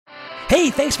Hey,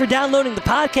 thanks for downloading the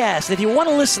podcast. If you want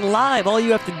to listen live, all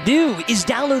you have to do is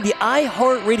download the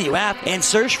iHeartRadio app and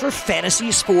search for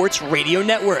Fantasy Sports Radio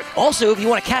Network. Also, if you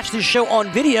want to catch this show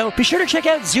on video, be sure to check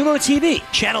out Zumo TV,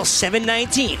 channel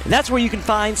 719. That's where you can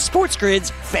find Sports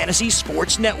Grid's Fantasy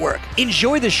Sports Network.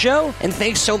 Enjoy the show, and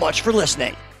thanks so much for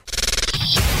listening.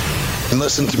 And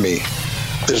listen to me.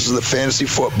 This is the Fantasy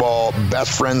Football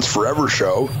Best Friends Forever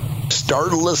show.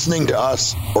 Start listening to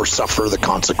us or suffer the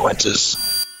consequences.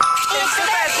 It's the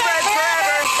best friends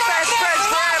forever. Best friends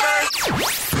forever.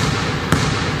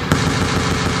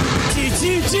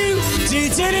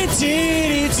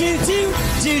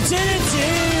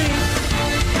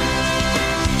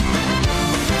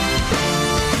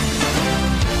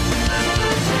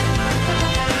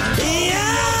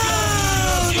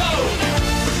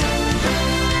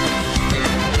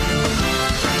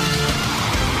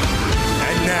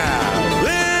 And now,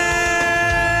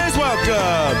 please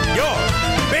welcome your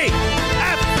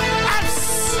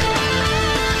BFFs.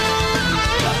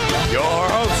 Your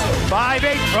host,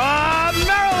 5'8" from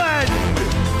Maryland,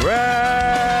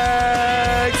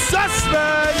 Greg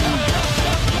Sussman.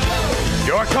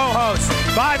 Your co-host,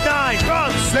 5'9"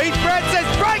 from St. Francis,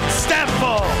 Frank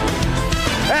Stample.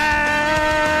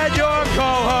 And your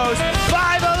co-host,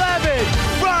 5'11"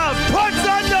 from Parts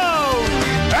Unknown,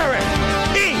 Eric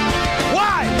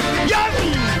E.Y. Young.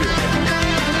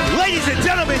 Ladies and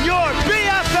gentlemen, your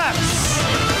BFFs.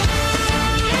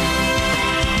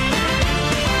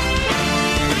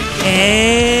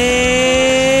 And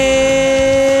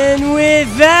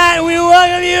with that, we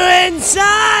welcome you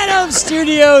inside of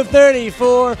Studio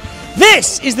 34.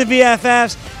 This is the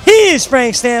BFFs. He is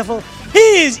Frank Stample.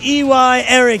 He is EY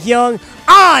Eric Young.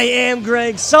 I am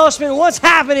Greg Sussman. What's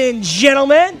happening,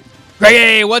 gentlemen? Greg,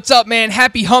 hey, what's up, man?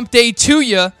 Happy hump day to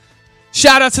you.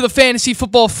 Shout out to the Fantasy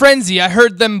Football Frenzy. I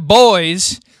heard them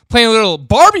boys playing a little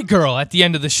Barbie Girl at the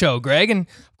end of the show, Greg. And,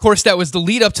 of course, that was the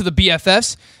lead up to the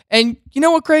BFFs. And you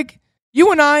know what, Greg?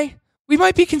 You and I, we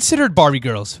might be considered Barbie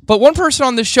girls. But one person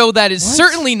on the show that is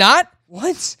certainly not.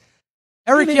 What?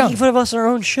 Eric You're Young. making fun of us on our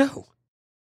own show.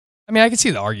 I mean, I can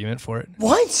see the argument for it.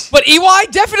 What? But EY,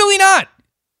 definitely not.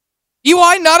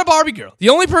 EY, not a Barbie girl. The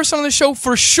only person on the show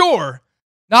for sure,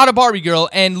 not a Barbie girl,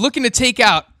 and looking to take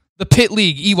out the Pit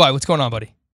League. EY, what's going on,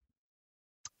 buddy?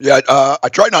 Yeah, I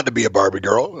try not to be a Barbie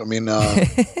girl. I mean,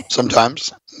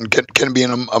 sometimes can be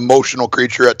an emotional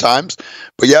creature at times.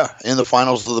 But yeah, in the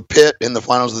finals of the Pit, in the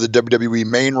finals of the WWE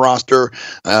main roster,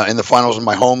 in the finals of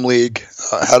my home league,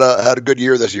 had a good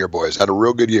year this year, boys. Had a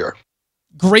real good year.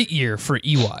 Great year for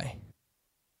EY.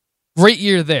 Great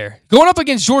year there. Going up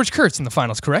against George Kurtz in the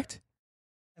finals, correct?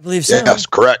 I believe so. Yes,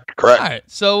 correct. All right,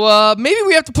 so maybe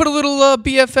we have to put a little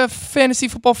BFF Fantasy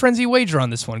Football Frenzy wager on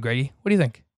this one, Greggy. What do you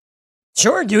think?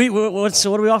 Sure. Do we? What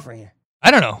are we offering here?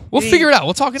 I don't know. We'll figure it out.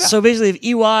 We'll talk it out. So basically, if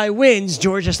EY wins,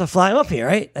 George has to fly him up here,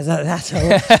 right? That's how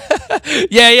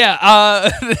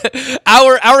Yeah.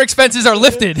 Our expenses are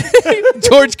lifted.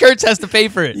 George Kurtz has to pay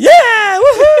for it. Yeah,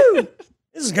 woohoo!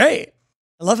 This is great.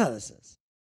 I love how this is.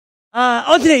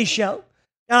 On today's show,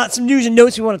 got some news and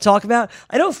notes we want to talk about.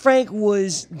 I know Frank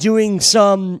was doing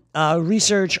some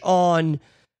research on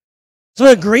some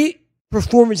of the great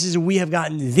performances we have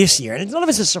gotten this year. And none of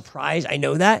it's a surprise, I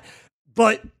know that.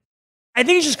 But I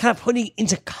think it's just kind of putting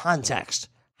into context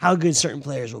how good certain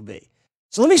players will be.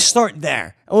 So let me start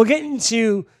there. And we'll get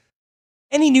into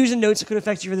any news and notes that could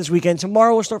affect you for this weekend.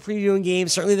 Tomorrow we'll start previewing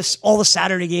games. Certainly all the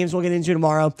Saturday games we'll get into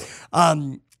tomorrow.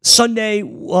 Sunday,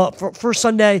 first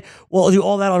Sunday, we'll do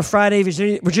all that on Friday.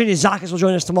 Virginia Zakis will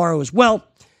join us tomorrow as well.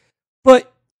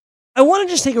 But I want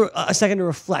to just take a second to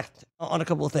reflect on a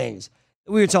couple of things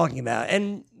that we were talking about.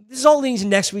 And this is all leading to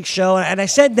next week's show. And I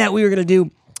said that we were going to do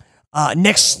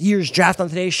next year's draft on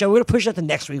today's show. We're going to push that to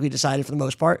next week, we decided, for the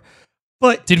most part.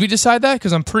 But did we decide that?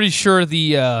 Because I'm pretty sure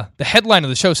the headline of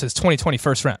the show says 2020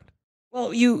 first round.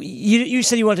 Well, you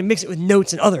said you wanted to mix it with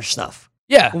notes and other stuff.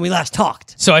 Yeah. When we last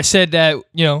talked. So I said that,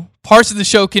 parts of the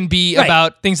show can be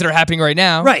about things that are happening right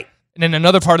now. Right. And then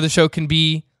another part of the show can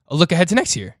be a look ahead to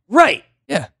next year. Right.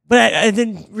 Yeah. But I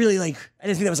didn't really I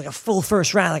didn't think that was like a full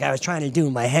first round like I was trying to do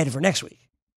in my head for next week.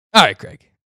 All right, Greg.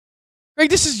 Greg,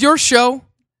 this is your show.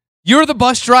 You're the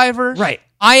bus driver. Right.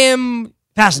 I am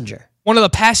passenger. One of the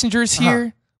passengers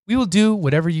here. We will do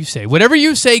whatever you say. Whatever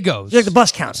you say goes. You're like the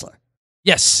bus counselor.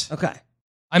 Yes. Okay.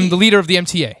 I'm the leader of the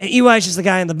MTA. And EY is just the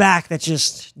guy in the back that's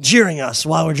just jeering us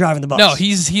while we're driving the bus. No,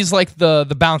 he's like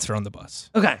the bouncer on the bus.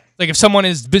 Okay. Like if someone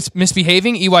is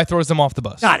misbehaving, EY throws them off the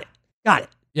bus. Got it.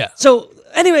 Yeah. So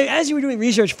anyway, as you were doing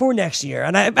research for next year,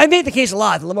 and I made the case a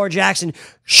lot that Lamar Jackson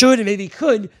should and maybe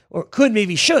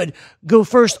should go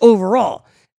first overall.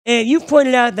 And you've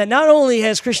pointed out that not only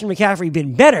has Christian McCaffrey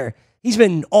been better he's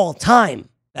been all-time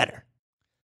better.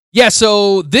 Yeah,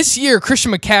 so this year,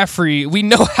 Christian McCaffrey, we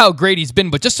know how great he's been,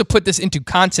 but just to put this into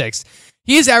context,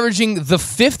 he is averaging the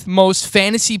 5th most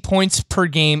fantasy points per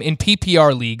game in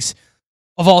PPR leagues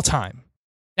of all time.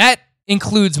 That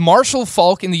includes Marshall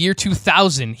Faulk in the year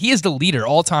 2000. He is the leader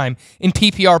all time in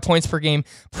PPR points per game.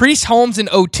 Priest Holmes in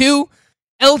 2002,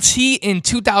 LT in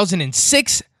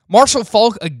 2006, Marshall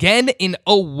Faulk again in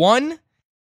 2001.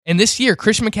 And this year,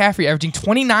 Christian McCaffrey averaging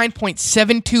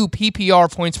 29.72 PPR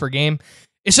points per game.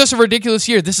 It's just a ridiculous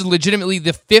year. This is legitimately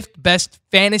the 5th best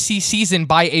fantasy season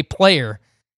by a player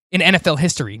in NFL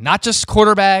history. Not just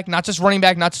quarterback, not just running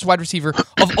back, not just wide receiver.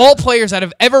 Of all players that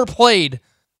have ever played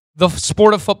the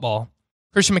sport of football,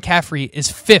 Christian McCaffrey is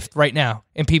 5th right now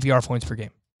in PPR points per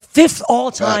game. 5th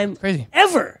all-time Crazy.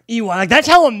 ever, EY. Like, that's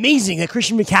how amazing that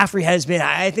Christian McCaffrey has been.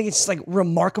 I think it's like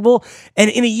remarkable. And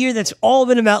in a year that's all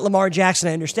been about Lamar Jackson,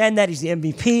 I understand that. He's the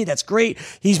MVP. That's great.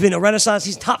 He's been a renaissance.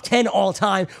 He's top 10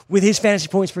 all-time with his fantasy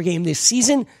points per game this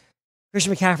season.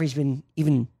 Christian McCaffrey's been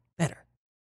even better.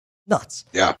 Nuts.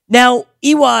 Yeah. Now,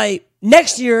 EY,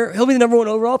 next year, he'll be the number 1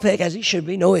 overall pick, as he should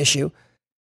be. No issue.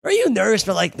 Are you nervous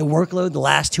for like the workload the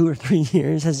last 2 or 3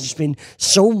 years has just been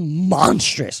so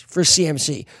monstrous for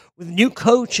CMC? With a new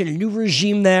coach and a new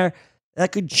regime there,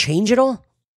 that could change it all?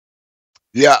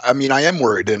 Yeah, I mean, I am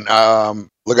worried. And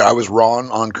look, I was wrong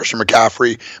on Christian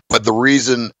McCaffrey, but the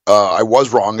reason I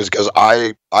was wrong is because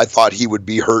I thought he would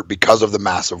be hurt because of the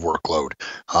massive workload.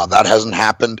 That hasn't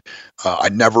happened. I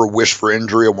never wish for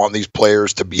injury. I want these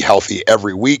players to be healthy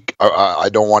every week. I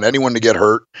don't want anyone to get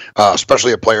hurt,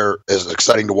 especially a player as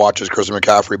exciting to watch as Christian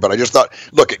McCaffrey. But I just thought,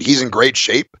 look, he's in great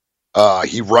shape.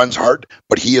 He runs hard,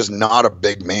 but he is not a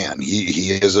big man.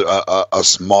 He is a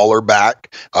smaller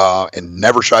back and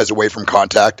never shies away from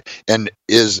contact, and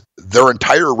is their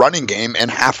entire running game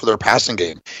and half of their passing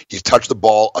game. He's touched the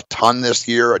ball a ton this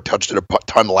year. I touched it a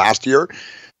ton last year.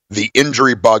 The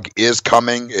injury bug is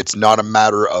coming. It's not a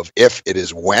matter of if, it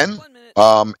is when.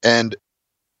 And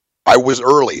I was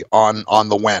early on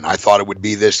the when. I thought it would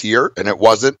be this year, and it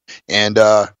wasn't. And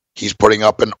he's putting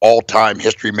up an all-time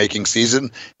history-making season,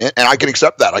 and I can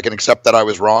accept that. I can accept that I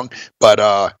was wrong, but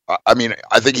I mean,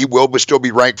 I think he will still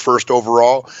be ranked 1st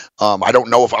overall. I don't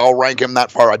know if I'll rank him that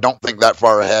far. I don't think that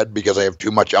far ahead because I have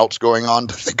too much else going on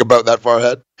to think about that far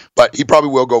ahead. But he probably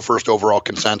will go 1st overall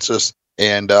consensus,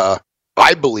 and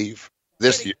I believe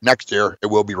next year it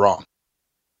will be wrong.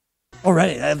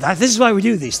 Already, this is why we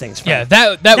do these things. Yeah,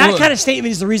 Frank. that kind of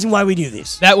statement is the reason why we do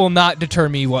these. That will not deter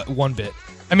me one bit.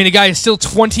 I mean, the guy is still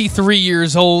 23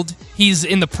 years old. He's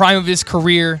in the prime of his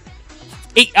career.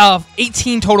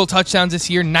 18 total touchdowns this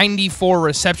year, 94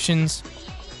 receptions.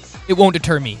 It won't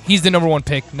deter me. He's the number 1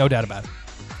 pick, no doubt about it.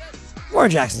 Lamar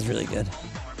Jackson's really good.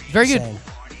 Very good.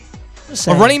 Just A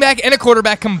saying. running back and a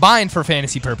quarterback combined for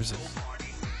fantasy purposes.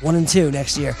 1 and 2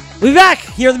 next year. We'll be back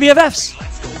here at the BFFs.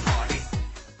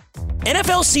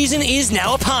 NFL season is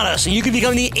now upon us, and you can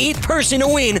become the 8th person to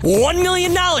win $1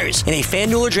 million in a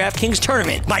FanDuel or DraftKings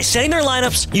tournament by setting their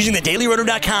lineups using the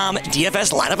DailyRoto.com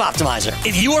DFS Lineup Optimizer.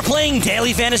 If you are playing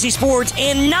daily fantasy sports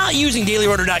and not using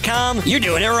DailyRoto.com, you're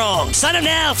doing it wrong. Sign up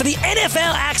now for the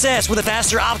NFL access with a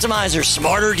faster optimizer,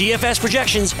 smarter DFS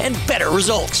projections, and better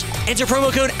results. Enter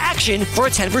promo code ACTION for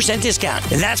a 10% discount.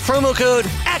 That's promo code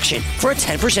ACTION for a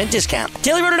 10% discount.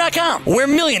 DailyRoto.com, where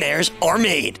millionaires are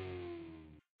made.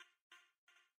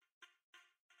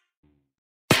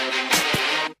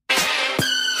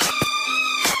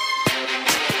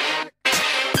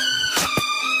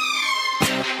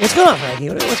 What's going on, Frankie?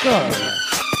 What's going on?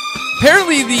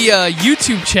 Apparently, the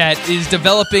YouTube chat is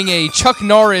developing a Chuck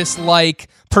Norris-like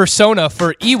persona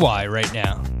for EY right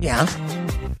now. Yeah.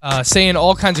 Saying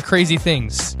all kinds of crazy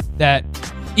things. That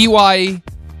EY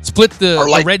split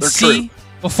the Red Sea true.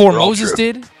 before They're all Moses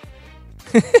true. did.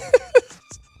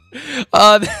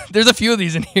 There's a few of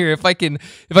these in here. If I can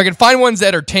find ones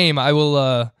that are tame, I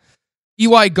will.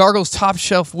 EY gargles top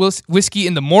shelf whiskey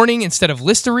in the morning instead of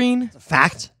Listerine.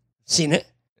 Fact. Seen it.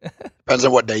 Depends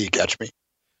on what day you catch me.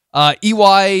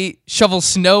 EY shovels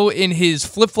snow in his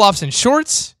flip-flops and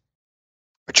shorts.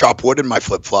 I chop wood in my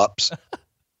flip-flops.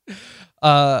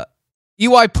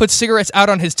 EY puts cigarettes out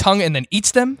on his tongue and then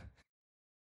eats them.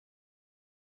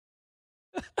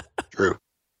 True.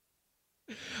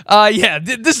 Yeah,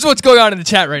 this is what's going on in the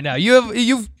chat right now.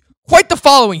 You've quite the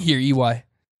following here, EY.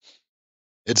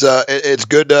 It's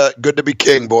good to be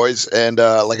king, boys. And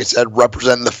like I said,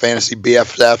 representing the fantasy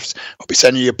BFFs. I'll be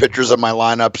sending you pictures of my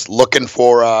lineups. Looking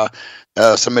for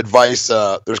some advice.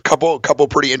 There's a couple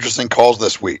pretty interesting calls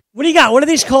this week. What do you got? What are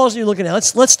these calls you're looking at?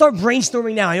 Let's start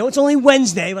brainstorming now. I know it's only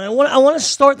Wednesday, but I want to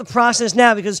start the process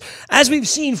now because as we've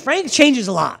seen, Frank changes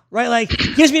a lot, right? Like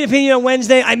gives me an opinion on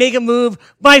Wednesday, I make a move.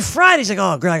 By Friday, he's like,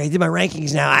 "Oh, Greg, I did my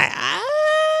rankings now. I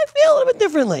feel a little bit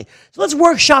differently." So let's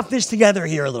workshop this together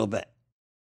here a little bit.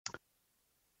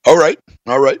 All right.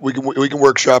 We can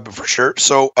workshop it for sure.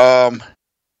 So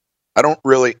I don't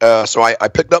really. So I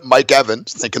picked up Mike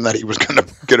Evans, thinking that he was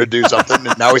gonna do something,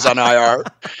 and now he's on IR.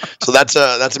 So that's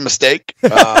a mistake. All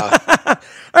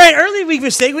right, early week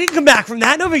mistake. We can come back from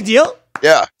that. No big deal.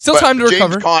 Yeah, Still time to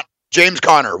recover. James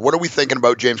Conner. What are we thinking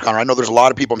about James Conner? I know there's a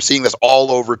lot of people. I'm seeing this all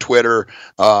over Twitter,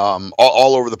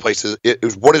 all over the places.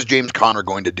 What is James Conner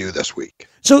going to do this week?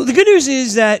 So the good news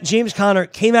is that James Conner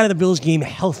came out of the Bills game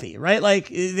healthy, right? Like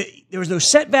there was no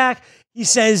setback. He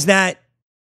says that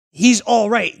he's all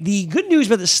right. The good news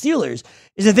about the Steelers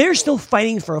is that they're still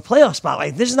fighting for a playoff spot.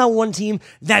 Like this is not one team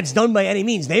that's done by any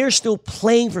means. They are still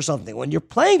playing for something. When you're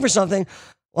playing for something,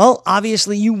 well,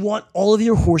 obviously you want all of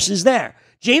your horses there.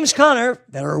 James Conner,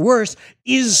 better or worse,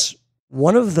 is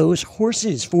one of those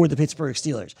horses for the Pittsburgh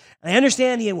Steelers. And I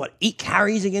understand he had, 8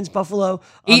 carries against Buffalo?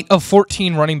 8 of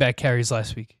 14 running back carries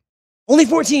last week. Only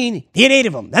 14. He had 8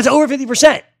 of them. That's over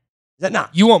 50%. Is that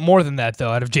not? You want more than that, though,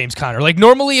 out of James Conner. Like,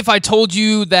 normally, if I told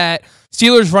you that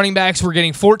Steelers running backs were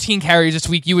getting 14 carries this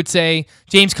week, you would say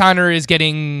James Conner is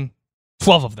getting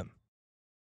 12 of them.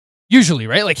 Usually,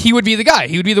 right? Like, he would be the guy.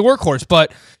 He would be the workhorse.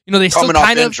 But, they still coming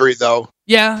off injury, though.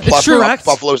 Yeah, it's true.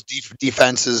 Buffalo's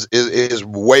defense is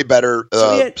way better.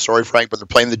 Sorry, Frank, but they're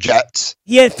playing the Jets.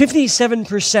 He had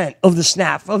 57% of the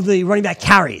snap of the running back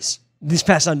carries this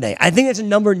past Sunday. I think that's a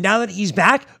number, now that he's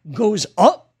back, goes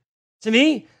up to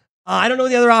me. I don't know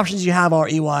what the other options you have are,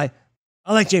 EY.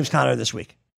 I like James Conner this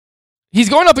week. He's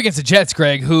going up against the Jets,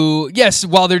 Greg, who, yes,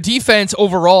 while their defense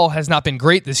overall has not been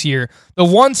great this year, the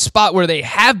one spot where they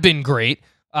have been great,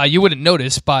 you wouldn't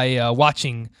notice by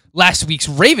watching last week's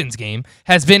Ravens game,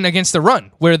 has been against the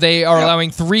run, where they are allowing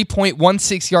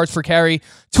 3.16 yards per carry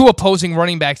to opposing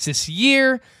running backs this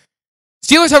year.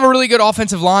 Steelers have a really good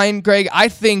offensive line, Greg. I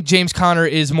think James Conner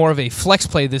is more of a flex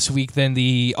play this week than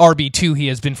the RB2 he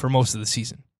has been for most of the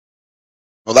season.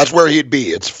 Well, that's where he'd be.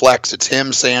 It's flex. It's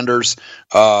him, Sanders,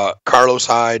 Carlos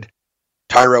Hyde,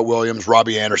 Tyrell Williams,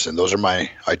 Robbie Anderson. Those are my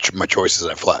choices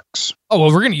at flex. Oh, well,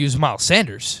 we're going to use Miles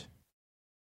Sanders.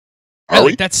 Are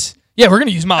we? We're going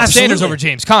to use Miles Sanders over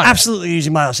James Conner. Absolutely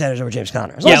using Miles Sanders over James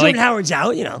Conner. As long as Jordan Howard's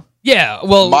out, Yeah,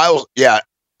 well... Miles,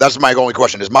 that's my only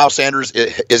question. Is Miles Sanders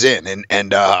is in,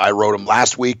 and I wrote him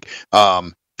last week.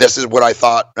 This is what I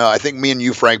thought. I think me and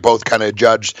you, Frank, both kind of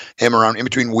judged him around in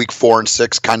between week 4 and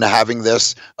 6, kind of having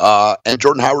this. And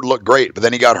Jordan Howard looked great, but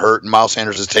then he got hurt, and Miles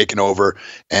Sanders has taken over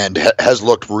and has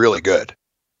looked really good.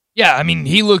 Yeah, I mean,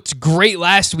 he looked great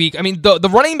last week. I mean, the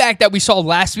running back that we saw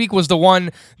last week was the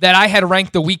one that I had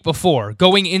ranked the week before,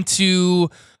 going into,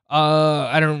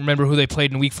 I don't remember who they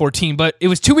played in week 14, but it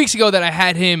was 2 weeks ago that I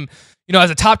had him, as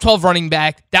a top 12 running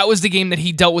back. That was the game that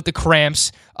he dealt with the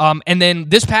cramps. And then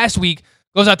this past week,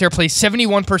 goes out there, plays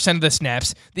 71% of the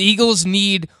snaps. The Eagles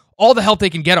need all the help they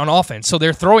can get on offense. So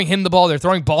they're throwing him the ball. They're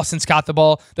throwing Boston Scott the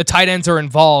ball. The tight ends are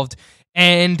involved.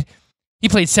 And he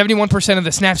played 71% of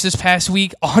the snaps this past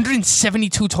week.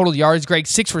 172 total yards, Greg.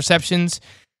 6 receptions.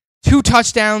 2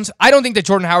 touchdowns. I don't think that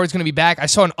Jordan Howard's going to be back. I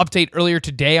saw an update earlier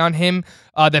today on him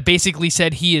that basically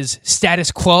said he is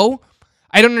status quo.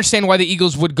 I don't understand why the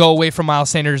Eagles would go away from Miles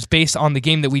Sanders based on the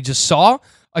game that we just saw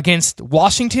against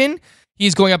Washington.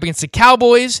 He's going up against the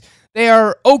Cowboys. They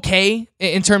are okay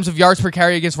in terms of yards per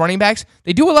carry against running backs.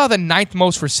 They do allow the 9th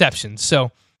most receptions.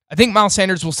 So I think Miles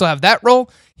Sanders will still have that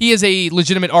role. He is a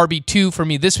legitimate RB2 for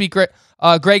me this week,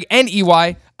 Greg and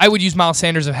EY. I would use Miles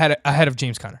Sanders ahead of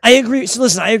James Conner. I agree. So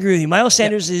listen, I agree with you. Miles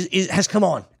Sanders has come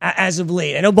on as of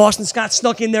late. I know Boston Scott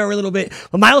snuck in there a little bit,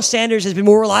 but Miles Sanders has been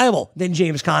more reliable than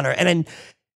James Conner. And then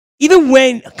even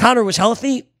when Conner was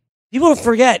healthy, people don't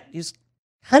forget, he's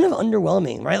kind of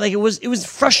underwhelming, right? Like it was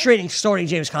frustrating starting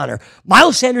James Conner.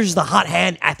 Miles Sanders is the hot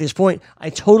hand at this point.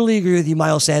 I totally agree with you,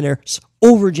 Miles Sanders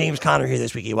over James Conner here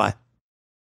this week, EY.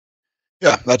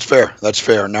 Yeah, that's fair. That's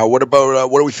fair. Now, what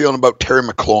are we feeling about Terry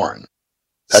McLaurin?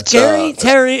 That's scary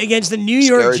Terry against the New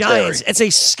York Giants. Terry. It's a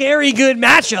scary good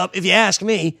matchup, if you ask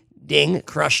me. Ding,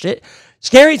 crushed it.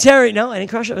 Scary Terry. No, I didn't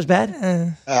crush it. It was bad.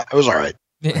 It was all right.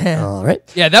 All right.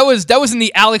 Yeah, that was in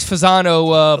the Alex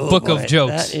Fasano book of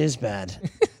jokes. That is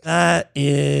bad. That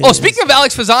is. Oh, speaking of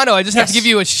Alex Fasano, I just have to give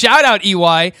you a shout out,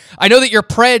 EY. I know that your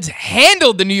Preds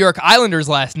handled the New York Islanders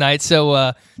last night,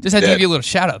 so just had to give you a little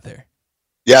shout out there.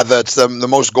 Yeah, that's the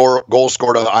most goal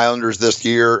scored on the Islanders this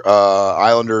year.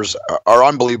 Islanders are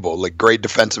unbelievable. Like, great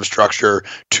defensive structure,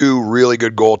 2 really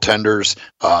good goaltenders.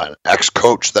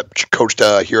 Ex-coach that coached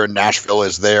here in Nashville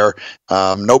is there.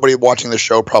 Nobody watching the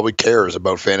show probably cares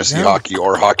about fantasy hockey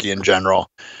or hockey in general,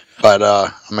 but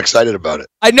I'm excited about it.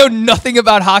 I know nothing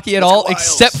about hockey at all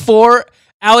except for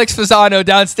Alex Fasano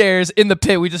downstairs in the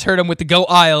pit. We just heard him with the Go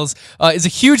Isles. Is a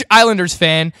huge Islanders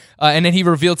fan, and then he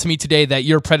revealed to me today that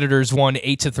your Predators won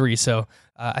 8-3. So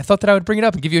I thought that I would bring it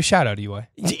up and give you a shout out, EY.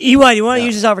 EY, do you want to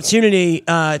use this opportunity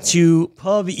to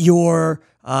pub your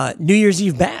New Year's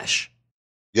Eve bash?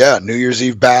 Yeah, New Year's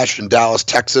Eve bash in Dallas,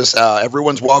 Texas.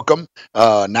 Everyone's welcome.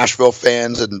 Nashville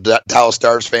fans and Dallas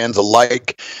Stars fans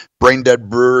alike. Brain Dead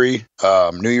Brewery,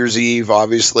 New Year's Eve,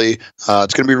 obviously. It's going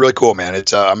to be really cool, man.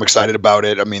 It's I'm excited about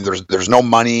it. I mean, there's no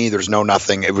money, there's no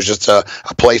nothing. It was just a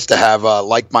place to have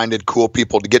like-minded, cool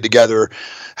people to get together,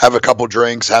 have a couple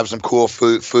drinks, have some cool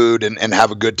food, and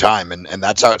have a good time. And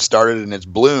that's how it started, and it's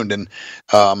ballooned. And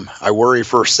I worry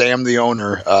for Sam, the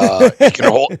owner.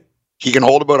 He can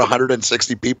hold about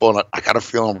 160 people, and I got a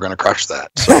feeling we're going to crush that.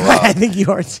 So, I think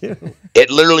you are too. It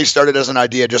literally started as an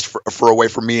idea just for a way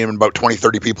for me and about 20,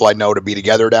 30 people I know to be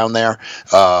together down there,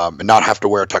 and not have to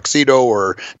wear a tuxedo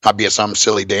or not be at some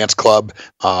silly dance club.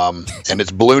 And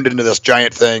it's ballooned into this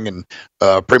giant thing, and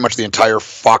pretty much the entire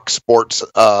Fox Sports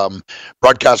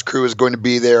broadcast crew is going to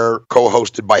be there,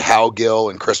 co-hosted by Hal Gill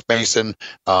and Chris Mason,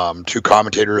 2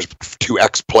 commentators, 2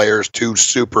 ex-players, 2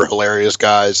 super hilarious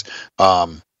guys.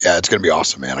 Yeah, it's going to be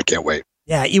awesome, man. I can't wait.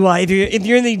 Yeah, EY, if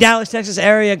you're in the Dallas, Texas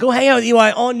area, go hang out with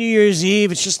EY on New Year's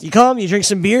Eve. It's just, you come, you drink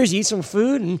some beers, you eat some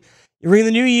food, and you ring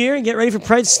the new year and get ready for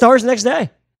Preds Stars the next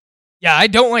day. Yeah, I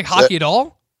don't like hockey at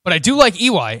all, but I do like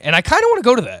EY, and I kind of want to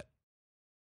go to that.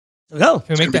 So go.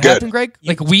 Can we make that happen, Greg?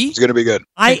 Like, It's going to be good.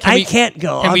 I can't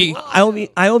go.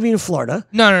 I will be in Florida.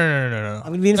 No. I'm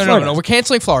going to be in Florida. No. We're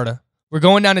canceling Florida. We're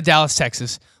going down to Dallas,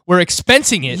 Texas. We're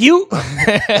expensing it. You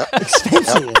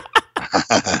expensing it.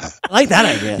 I like that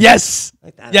idea. Yes.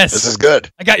 Yes. This is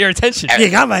good. I got your attention. You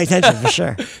got my attention for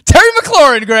sure. Terry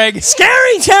McLaurin, Greg.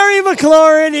 Scary Terry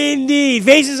McLaurin, indeed.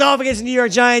 Faces off against the New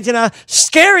York Giants in a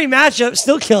scary matchup.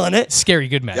 Still killing it. Scary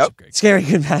good matchup, Greg. Scary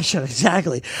good matchup,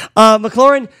 exactly.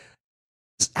 McLaurin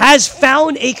has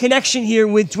found a connection here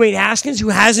with Dwayne Haskins, who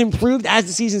has improved as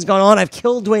the season's gone on. I've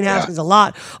killed Dwayne Haskins a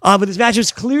lot, but this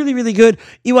matchup's clearly really good.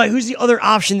 EY, who's the other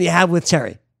option that you have with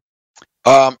Terry?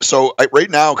 So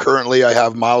right now, currently, I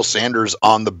have Miles Sanders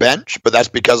on the bench, but that's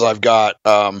because I've got,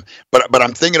 but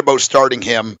I'm thinking about starting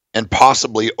him and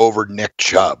possibly over Nick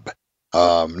Chubb.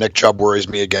 Nick Chubb worries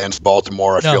me against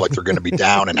Baltimore. I feel like they're going to be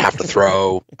down and have to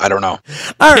throw. I don't know.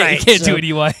 All right, you can't do it,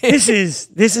 EY. This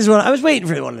is what I was waiting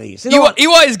for. One of these. EY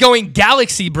is going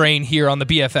galaxy brain here on the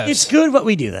BFFs. It's good what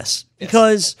we do this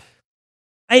because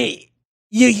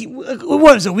what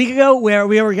was it, a week ago where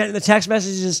we were getting the text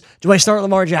messages, do I start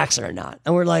Lamar Jackson or not?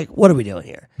 And we're like, what are we doing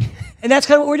here? And that's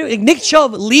kind of what we're doing. Like, Nick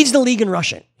Chubb leads the league in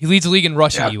rushing. He leads the league in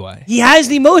rushing, EY. He has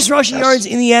the most rushing yards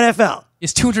in the NFL. He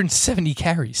has 270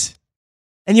 carries.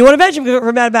 And you want to bench him for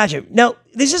a bad matchup. No,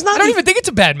 this is not. I don't even think it's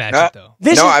a bad matchup,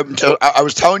 though. I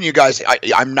was telling you guys,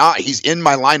 I'm not. He's in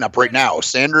my lineup right now.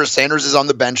 Sanders is on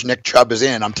the bench. Nick Chubb is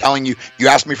in. I'm telling you. You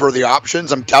asked me for the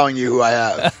options. I'm telling you who I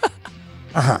have.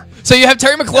 So you have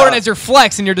Terry McLaurin as your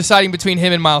flex, and you're deciding between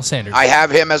him and Miles Sanders. I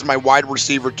have him as my wide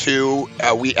receiver too.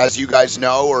 As you guys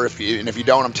know, or if you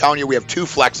don't, I'm telling you, we have 2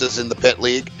 flexes in the Pit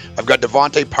League. I've got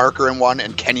Devontae Parker in one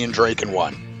and Kenyon Drake in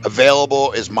one.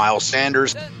 Available is Miles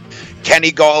Sanders,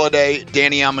 Kenny Golladay,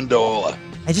 Danny Amendola.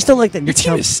 I just don't like that Your Nick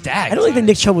team Chubb. is stacked. I don't like that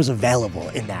Nick Chubb was available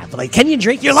in that. But like Kenyon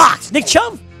Drake, you're locked. Nick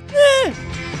Chubb?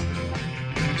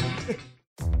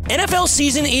 NFL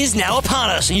season is now upon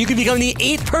us, and you can become the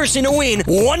 8th person to win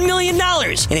 $1 million in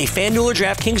a FanDuel or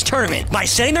DraftKings tournament by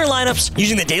setting their lineups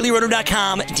using the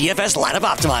DailyRoto.com DFS lineup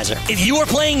optimizer. If you are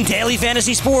playing daily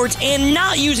fantasy sports and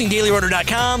not using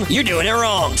DailyRoto.com, you're doing it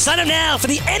wrong. Sign up now for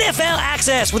the NFL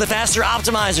access with a faster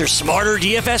optimizer, smarter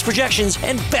DFS projections,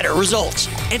 and better results.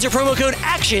 Enter promo code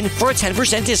ACTION for a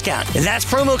 10% discount. That's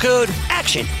promo code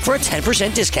ACTION for a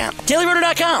 10% discount.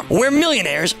 DailyRoto.com, where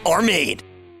millionaires are made.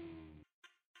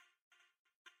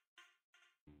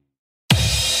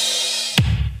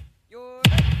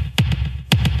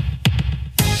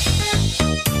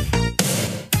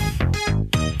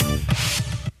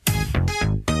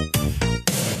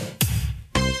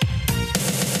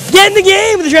 Get in the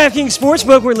game with the DraftKings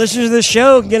Sportsbook, where listeners of this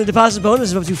show can get a deposit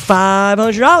bonus of up to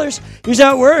 $500. Here's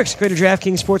how it works. Create a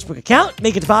DraftKings Sportsbook account,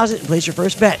 make a deposit, and place your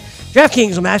first bet.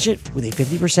 DraftKings will match it with a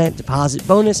 50% deposit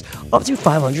bonus up to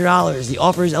 $500. The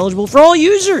offer is eligible for all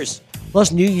users.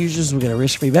 Plus, new users will get a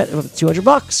risk-free bet of up to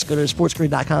 $200. Go to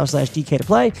sportsgrid.com/DK to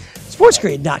play.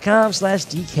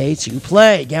 Sportsgrid.com/DK to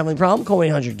play. Gambling problem? Call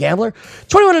 1-800-GAMBLER.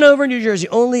 21 and over, New Jersey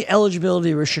only.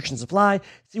 Eligibility restrictions apply.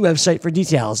 See website for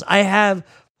details. I have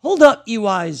pulled up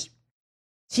EY's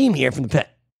team here from the pit.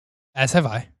 As have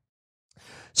I.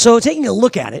 So, taking a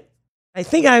look at it, I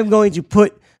think I'm going to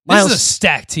put Miles. This is a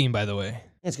stacked team, by the way.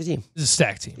 Yeah, it's a good team. This is a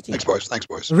stacked team. Thanks, boys. Thanks,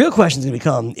 boys. The real question is going to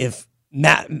become if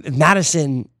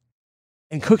Madison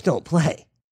and Cook don't play.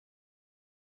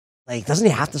 Like, doesn't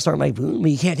he have to start Mike Boone? I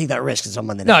mean, you can't take that risk. It's on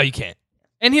Monday night. No, you can't.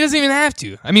 And he doesn't even have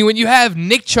to. I mean, when you have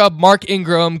Nick Chubb, Mark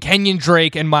Ingram, Kenyon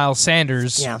Drake, and Miles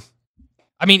Sanders. Yeah.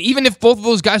 I mean, even if both of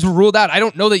those guys were ruled out, I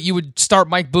don't know that you would start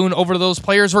Mike Boone over those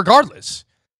players regardless.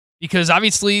 Because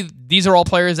obviously, these are all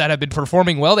players that have been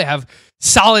performing well. They have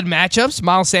solid matchups.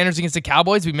 Miles Sanders against the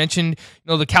Cowboys. We mentioned,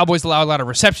 the Cowboys allow a lot of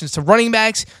receptions to running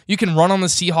backs. You can run on the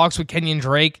Seahawks with Kenyon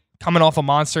Drake coming off a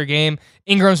monster game.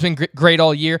 Ingram's been great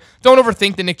all year. Don't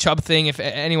overthink the Nick Chubb thing if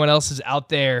anyone else is out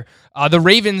there. The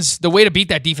Ravens, the way to beat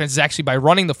that defense is actually by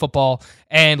running the football.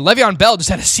 And Le'Veon Bell just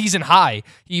had a season high.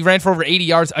 He ran for over 80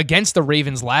 yards against the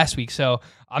Ravens last week. So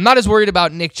I'm not as worried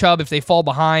about Nick Chubb if they fall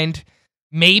behind.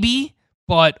 Maybe.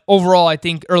 But overall, I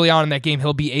think early on in that game,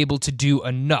 he'll be able to do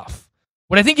enough.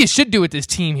 What I think you should do with this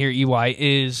team here, EY,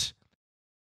 is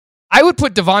I would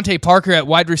put Devontae Parker at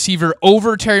wide receiver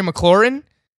over Terry McLaurin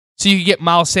so you can get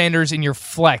Miles Sanders in your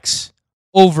flex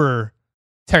over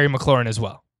Terry McLaurin as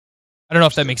well. I don't know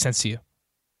if that makes sense to you.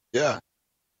 Yeah.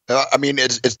 I mean,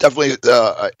 it's definitely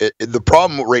the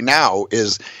problem right now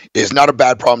is not a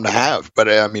bad problem to have, but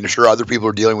I mean, sure, other people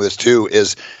are dealing with this too.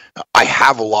 Is I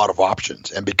have a lot of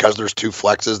options, and because there's two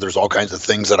flexes, there's all kinds of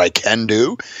things that I can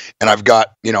do, and I've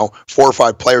got 4 or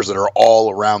 5 players that are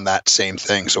all around that same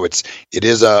thing. So it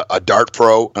is a dart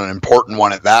throw, an important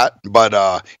one at that, but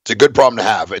it's a good problem to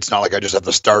have. It's not like I just have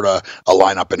to start a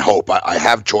lineup and hope. I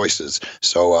have choices,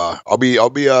 so I'll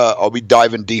be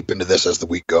diving deep into this as the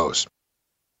week goes.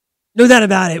 No doubt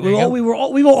about it. We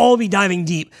will all be diving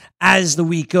deep as the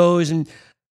week goes. And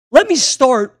let me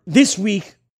start this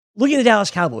week looking at the Dallas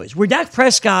Cowboys, where Dak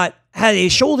Prescott had a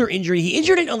shoulder injury. He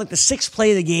injured it on the 6th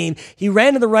play of the game. He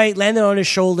ran to the right, landed on his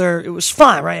shoulder. It was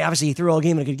fine, right? Obviously, he threw all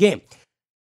game in a good game.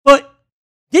 But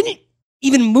didn't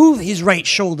even move his right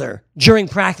shoulder during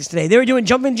practice today. They were doing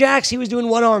jumping jacks. He was doing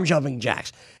one-arm jumping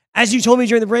jacks. As you told me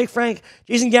during the break, Frank,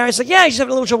 Jason Garrett's like, yeah, he's just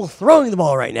having a little trouble throwing the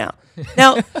ball right now.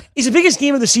 Now, it's the biggest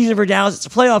game of the season for Dallas. It's a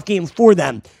playoff game for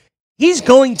them. He's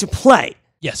going to play.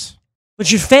 Yes. But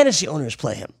should fantasy owners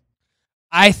play him?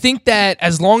 I think that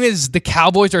as long as the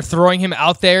Cowboys are throwing him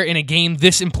out there in a game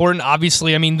this important,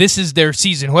 obviously, I mean, this is their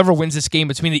season. Whoever wins this game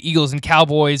between the Eagles and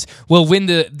Cowboys will win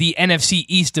the NFC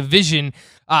East division.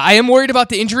 I am worried about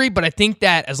the injury, but I think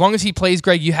that as long as he plays,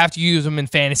 Greg, you have to use him in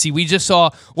fantasy. We just saw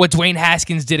what Dwayne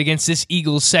Haskins did against this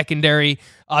Eagles secondary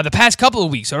the past couple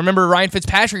of weeks. I remember Ryan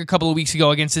Fitzpatrick a couple of weeks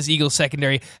ago against this Eagles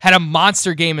secondary had a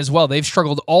monster game as well. They've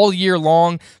struggled all year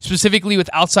long, specifically with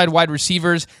outside wide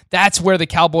receivers. That's where the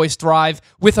Cowboys thrive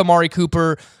with Amari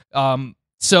Cooper.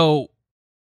 So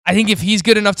I think if he's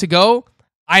good enough to go,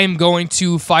 I am going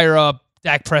to fire up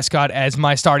Dak Prescott as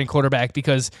my starting quarterback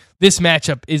because this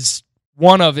matchup is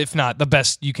one of, if not the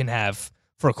best you can have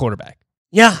for a quarterback.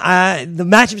 Yeah, the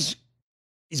matchup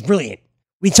is brilliant.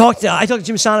 I talked to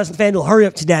Jim Sonos and FanDuel Hurry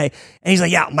Up today, and he's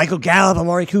like, yeah, Michael Gallup,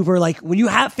 Amari Cooper, like when you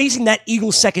have facing that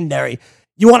Eagles secondary,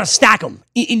 you want to stack them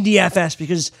in DFS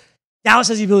because Dallas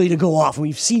has the ability to go off, and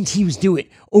we've seen teams do it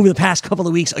over the past couple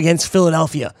of weeks against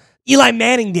Philadelphia. Eli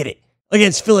Manning did it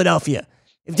against Philadelphia.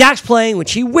 If Dak's playing,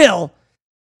 which he will,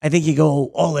 I think you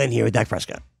go all in here with Dak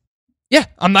Prescott. Yeah,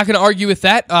 I'm not going to argue with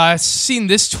that. I've seen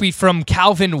this tweet from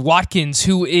Calvin Watkins,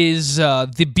 who is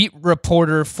the beat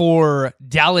reporter for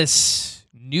Dallas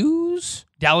News.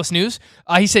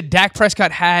 He said Dak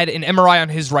Prescott had an MRI on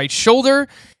his right shoulder,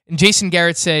 and Jason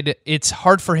Garrett said it's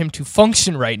hard for him to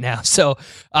function right now. So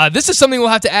this is something we'll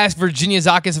have to ask Virginia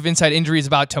Zakis of Inside Injuries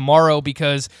about tomorrow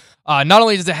because not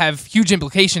only does it have huge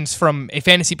implications from a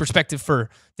fantasy perspective for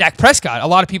Dak Prescott, a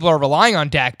lot of people are relying on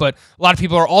Dak, but a lot of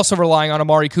people are also relying on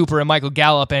Amari Cooper and Michael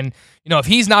Gallup. And, if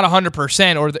he's not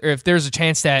 100% or if there's a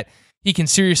chance that he can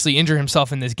seriously injure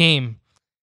himself in this game,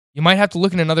 you might have to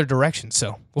look in another direction.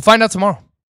 So we'll find out tomorrow.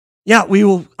 Yeah, we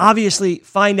will obviously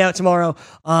find out tomorrow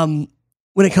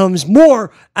when it comes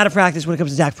more out of practice when it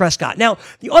comes to Dak Prescott. Now,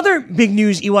 the other big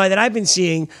news, EY, that I've been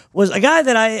seeing was a guy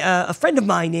that a friend of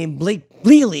mine named Blake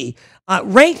Bleely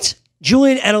ranked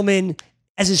Julian Edelman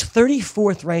as his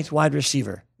 34th ranked wide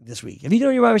receiver this week. Have you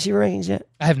done your wide receiver rankings yet?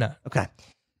 I have not. Okay.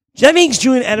 So that means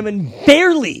Julian Edelman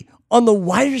barely on the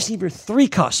wide receiver 3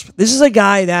 cusp. This is a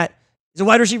guy that is a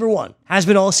wide receiver 1, has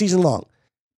been all season long.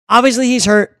 Obviously, he's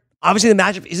hurt. Obviously, the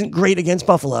matchup isn't great against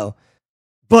Buffalo.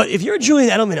 But if you're a Julian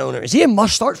Edelman owner, is he a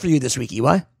must start for you this week,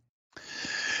 EY?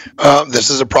 This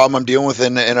is a problem I'm dealing with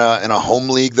in a home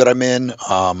league that I'm in.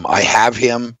 I have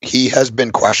him. He has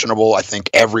been questionable, I think,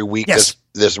 every week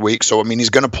this week. So I mean, he's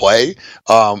going to play,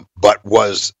 but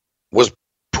was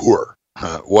poor.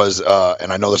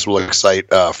 And I know this will excite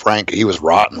Frank. He was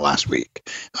rotten last week,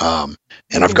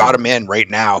 and I've got him in right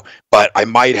now. But I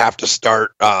might have to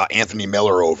start Anthony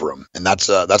Miller over him, and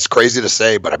that's crazy to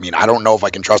say. But I mean, I don't know if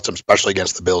I can trust him, especially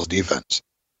against the Bills' defense.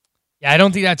 Yeah, I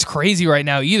don't think that's crazy right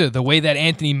now either. The way that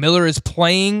Anthony Miller is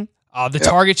playing,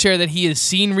 target share that he has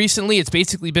seen recently, it's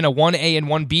basically been a 1A and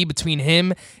 1B between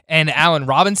him and Allen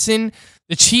Robinson.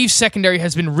 The Chiefs' secondary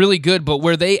has been really good, but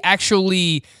where they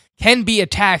actually can be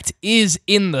attacked is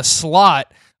in the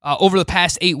slot. Over the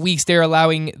past 8 weeks, they are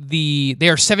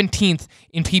 17th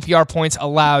in PPR points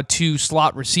allowed to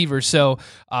slot receivers. So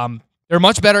they're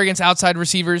much better against outside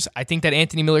receivers. I think that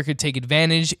Anthony Miller could take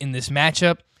advantage in this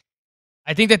matchup.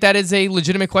 I think that is a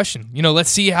legitimate question. Let's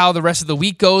see how the rest of the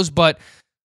week goes. But,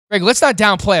 Greg, let's not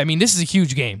downplay. I mean, this is a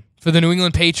huge game for the New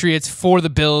England Patriots, for the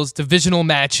Bills, divisional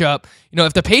matchup.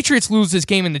 If the Patriots lose this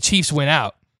game and the Chiefs win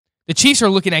out, the Chiefs are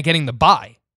looking at getting the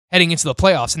bye heading into the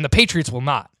playoffs, and the Patriots will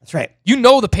not. That's right.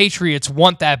 The Patriots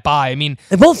want that bye. I mean,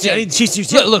 they both do. Chiefs do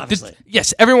too, look,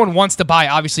 yes, everyone wants the bye,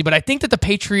 obviously, but I think that the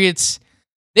Patriots,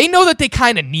 they know that they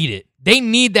kind of need it. They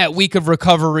need that week of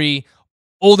recovery.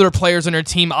 Older players on their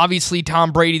team. Obviously,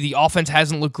 Tom Brady, the offense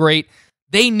hasn't looked great.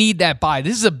 They need that bye.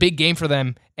 This is a big game for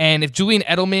them. And if Julian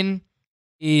Edelman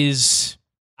is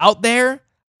out there,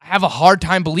 I have a hard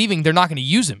time believing they're not going to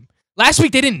use him. Last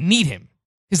week, they didn't need him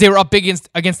because they were up big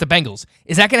against the Bengals.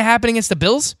 Is that going to happen against the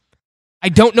Bills? I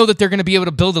don't know that they're going to be able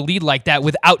to build a lead like that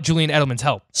without Julian Edelman's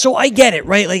help. So I get it,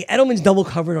 right? Like, Edelman's double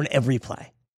covered on every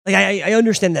play. Like, I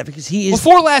understand that because he is...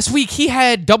 Before last week, he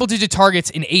had double-digit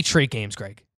targets in 8 straight games,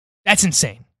 Greg. That's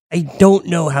insane. I don't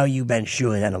know how you bench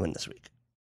Julian Edelman this week.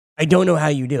 I don't know how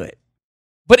you do it.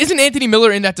 But isn't Anthony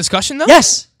Miller in that discussion, though?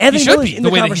 Yes. Anthony Miller's Miller's in the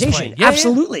conversation. Yeah,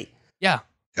 absolutely. Yeah.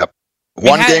 Yep.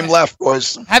 One game left,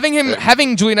 boys.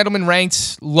 Having Julian Edelman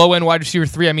ranked low-end wide receiver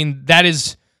 3, I mean, that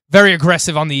is very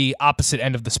aggressive on the opposite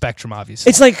end of the spectrum,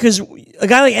 obviously. It's like, because a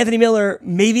guy like Anthony Miller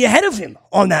may be ahead of him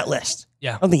on that list.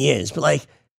 Yeah. I don't think he is, but, like,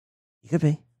 he could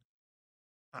be.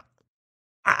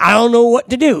 I don't know what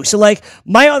to do. So, like,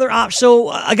 my other option, so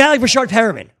a guy like Rashard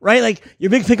Perriman, right? Like, your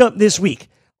big pickup this week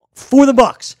for the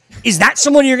Bucs. Is that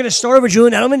someone you're going to start over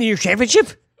Julian Edelman in your championship?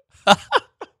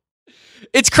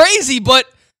 It's crazy, but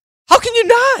how can you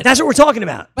not? That's what we're talking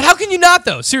about. But how can you not,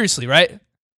 though? Seriously, right?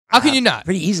 How can you not?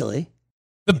 Pretty easily.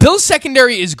 The Bills'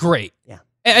 secondary is great. Yeah.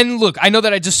 And look, I know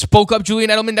that I just spoke up Julian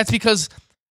Edelman. That's because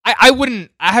I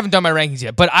haven't done my rankings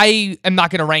yet, but I am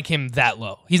not going to rank him that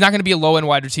low. He's not going to be a low-end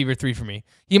wide receiver 3 for me.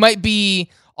 He might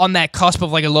be on that cusp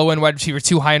of like a low-end wide receiver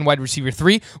 2, high-end wide receiver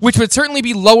 3, which would certainly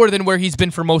be lower than where he's been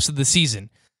for most of the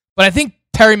season. But I think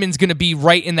Perryman's going to be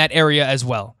right in that area as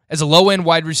well, as a low-end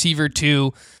wide receiver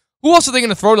 2. Who else are they going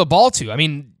to throw the ball to? I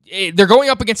mean, they're going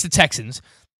up against the Texans.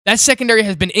 That secondary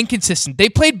has been inconsistent. They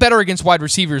played better against wide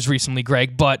receivers recently,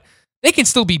 Greg, but they can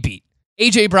still be beat.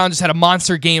 A.J. Brown just had a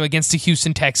monster game against the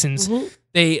Houston Texans. Mm-hmm.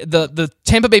 The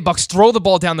Tampa Bay Bucks throw the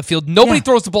ball down the field. Nobody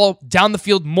throws the ball down the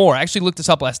field more. I actually looked this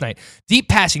up last night. Deep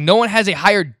passing. No one has a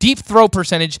higher deep throw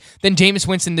percentage than Jameis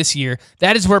Winston this year.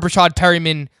 That is where Rashard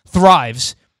Perriman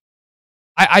thrives.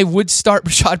 I would start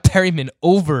Rashard Perriman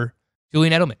over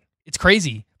Julian Edelman. It's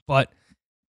crazy, but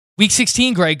Week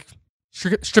 16, Greg,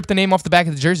 strip the name off the back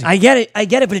of the jersey. I get it,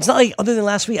 but it's not like other than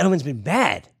last week, Edelman's been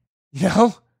bad.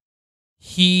 No?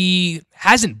 He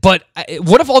hasn't, but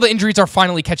what if all the injuries are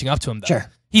finally catching up to him, though?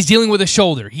 Sure. He's dealing with a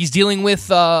shoulder. He's dealing with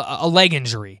a leg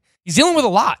injury. He's dealing with a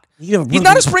lot. He's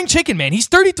not a spring chicken, man. He's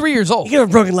 33 years old. He could have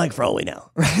a broken leg for all we know.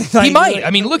 He might.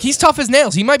 I mean, look, he's tough as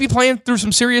nails. He might be playing through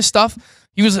some serious stuff.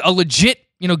 He was a legit,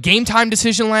 game time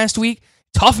decision last week.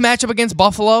 Tough matchup against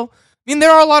Buffalo. I mean,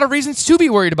 there are a lot of reasons to be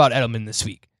worried about Edelman this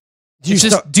week.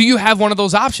 Do you have one of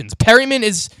those options? Perryman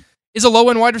is a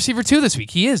low-end wide receiver too this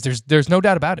week. He is. There's no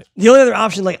doubt about it. The only other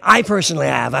option, like I personally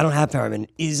have, I don't have Perriman,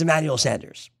 is Emmanuel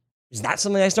Sanders. Is that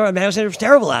something I start? Emmanuel Sanders was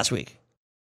terrible last week.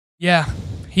 Yeah,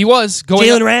 he was.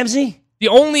 Jalen Ramsey? The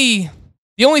only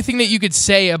thing that you could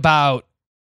say about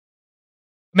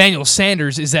Emmanuel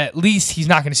Sanders is that at least he's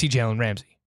not going to see Jalen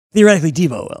Ramsey. Theoretically,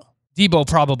 Debo will. Debo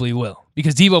probably will,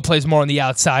 because Debo plays more on the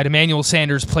outside. Emmanuel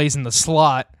Sanders plays in the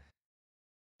slot.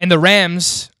 And the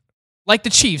Rams, like the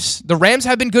Chiefs, the Rams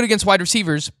have been good against wide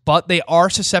receivers, but they are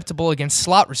susceptible against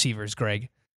slot receivers, Greg.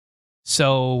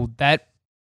 So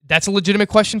that's a legitimate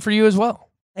question for you as well.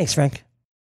 Thanks, Frank.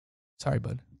 Sorry,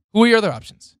 bud. Who are your other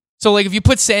options? So, like, if you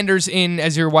put Sanders in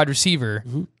as your wide receiver,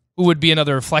 who would be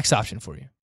another flex option for you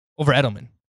over Edelman?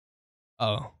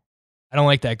 Oh, I don't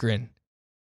like that grin.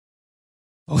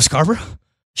 Oh, Scarborough?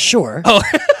 Sure. Oh,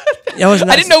 I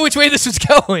I didn't know which way this was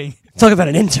going. Talk about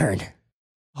an intern.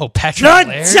 Oh, Patrick The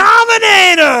Blair?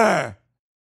 Dominator!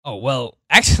 Oh, well,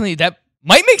 actually, that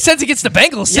might make sense against the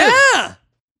Bengals, too. Yeah!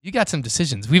 You got some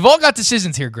decisions. We've all got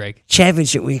decisions here, Greg.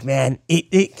 Championship week, man.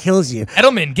 It kills you.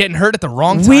 Edelman getting hurt at the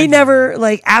wrong time. We never,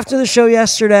 like, after the show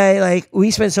yesterday, like,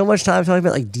 we spent so much time talking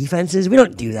about, like, defenses. We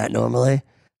don't do that normally.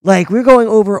 Like, we're going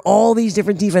over all these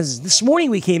different defenses. This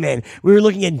morning we came in, we were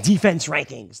looking at defense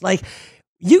rankings. Like,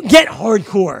 you get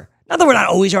hardcore. Not that we're not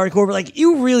always hardcore, but, like,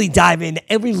 you really dive into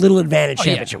every little advantage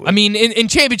championship week. I mean, in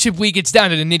championship week, it's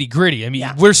down to the nitty gritty. I mean,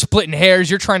 we're splitting hairs.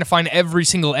 You're trying to find every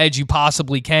single edge you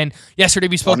possibly can. Yesterday,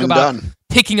 we spoke about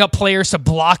picking up players to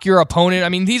block your opponent. I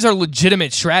mean, these are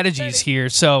legitimate strategies here.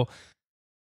 So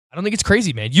I don't think it's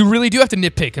crazy, man. You really do have to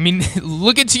nitpick. I mean,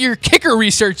 look into your kicker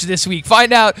research this week.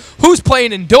 Find out who's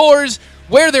playing indoors,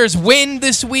 where there's wind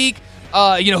this week,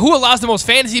 who allows the most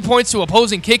fantasy points to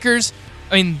opposing kickers.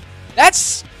 I mean,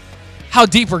 that's how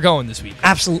deep we're going this week.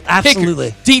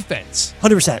 Absolutely. Kickers, defense.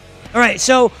 100%. All right,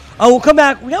 so we'll come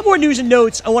back. We got more news and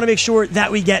notes I want to make sure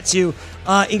that we get to,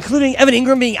 including Evan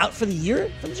Ingram being out for the year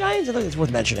for the Giants. I think it's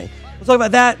worth mentioning. We'll talk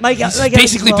about that. Mike, He's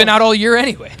basically been out all year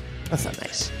anyway. That's not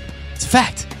nice. It's a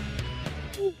fact.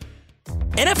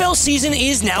 NFL season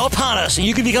is now upon us, and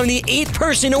you can become the 8th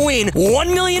person to win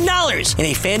 $1 million in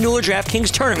a FanDuel or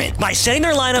DraftKings tournament by setting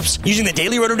their lineups using the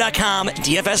DailyRoto.com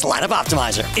DFS Lineup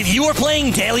Optimizer. If you are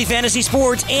playing daily fantasy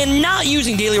sports and not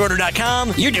using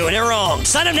DailyRoto.com, you're doing it wrong.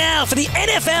 Sign up now for the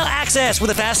NFL access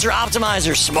with a faster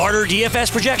optimizer, smarter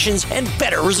DFS projections, and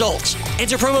better results.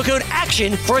 Enter promo code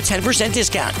ACTION for a 10%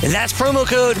 discount. That's promo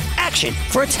code ACTION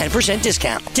for a 10%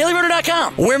 discount.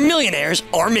 DailyRoto.com, where millionaires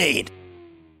are made.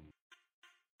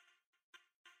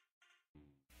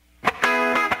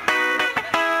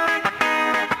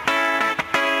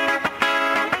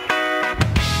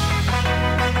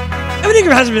 Evan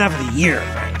Ingram hasn't been out for the year,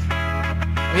 Frank.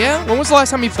 Yeah? When was the last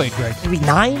time you played, Greg? Maybe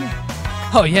 9?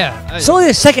 Oh, yeah. It's only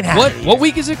the second half of the year. What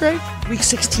week is it, Greg? Week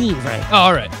 16, Frank. Oh,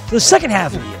 all right. So the second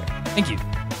half of the year. Thank you.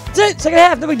 That's it. Second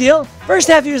half, no big deal. First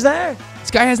half, he was there.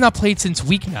 This guy has not played since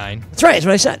week 9. That's right. That's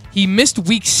what I said. He missed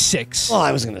week 6. Well,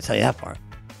 I wasn't going to tell you that part.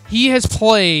 He has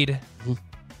played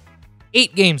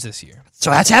 8 games this year. So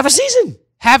that's half a season.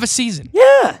 Half a season.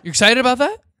 Yeah. You excited about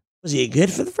that? Was he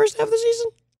good for the first half of the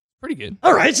season? Pretty good.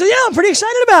 All right. So, yeah, I'm pretty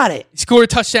excited about it. He scored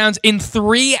touchdowns in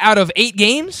 3 out of 8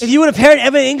 games. If you would have paired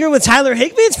Evan Ingram with Tyler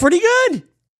Higbee, it's pretty good.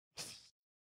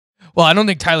 Well, I don't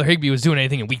think Tyler Higbee was doing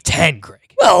anything in week 10,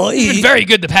 Greg. Well, He's been very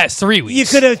good the past 3 weeks. You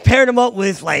could have paired him up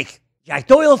with, like, Jack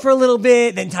Doyle for a little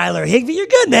bit, then Tyler Higbee. You're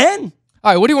good, man.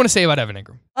 All right, what do you want to say about Evan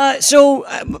Ingram? It's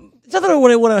nothing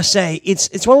what I want to say.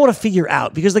 It's what I want to figure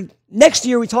out because like next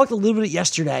year we talked a little bit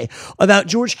yesterday about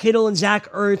George Kittle and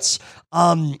Zach Ertz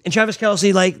and Travis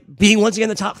Kelce like being once again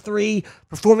the top 3,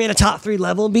 performing at a top 3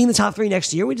 level, and being the top 3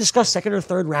 next year. We discussed second or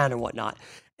third round and whatnot.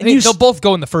 And they'll both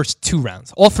go in the first 2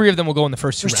 rounds. All 3 of them will go in the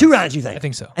first 2 rounds. There's 2 rounds, you think? I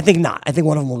think so. I think not. I think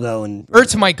one of them will go in.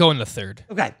 Ertz might go in the 3rd.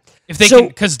 Okay. If they can,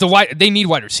 because they need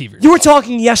wide receivers. You were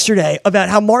talking yesterday about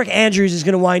how Mark Andrews is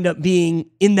going to wind up being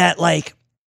in that like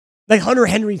Hunter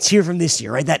Henry tier from this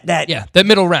year, right? That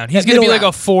middle round. He's going to be like a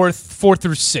 4th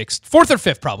through 6th, 4th or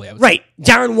 5th probably. I would say. Right.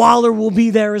 Darren Waller will be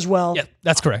there as well. Yeah,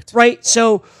 that's correct. Right.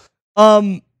 So,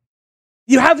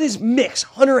 you have this mix.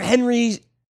 Hunter Henry.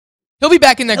 He'll be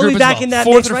back in that group as well. In that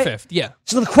 4th mix, or right? 5th. Yeah.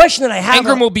 So the question that I have,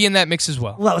 Ingram will be in that mix as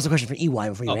well. Well, that was the question for EY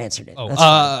before you answered it.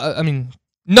 I mean,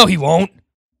 no, he won't.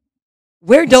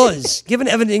 Where does, given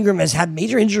Evan Ingram has had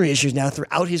major injury issues now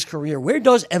throughout his career, where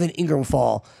does Evan Ingram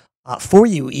fall for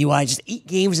you, EY? Just 8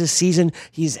 games this season.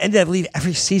 He's ended, I believe,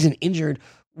 every season injured.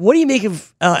 What do you make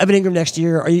of Evan Ingram next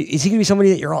year? Is he going to be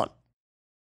somebody that you're on?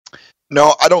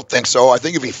 No, I don't think so. I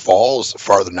think if he falls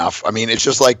far enough, I mean, it's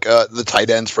just like the tight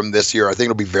ends from this year. I think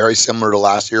it'll be very similar to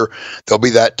last year. There'll be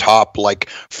that top like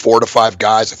 4 to 5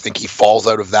 guys. I think he falls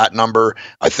out of that number.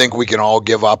 I think we can all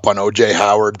give up on OJ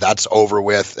Howard. That's over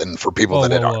with. And for people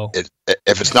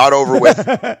if it's not over with,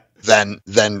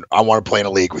 then I want to play in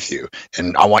a league with you,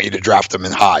 and I want you to draft him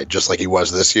in high, just like he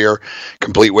was this year.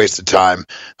 Complete waste of time,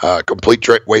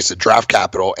 waste of draft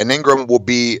capital. And Ingram will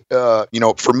be,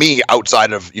 for me,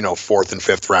 outside of 4th and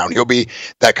 5th round, he'll be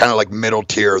that kind of like middle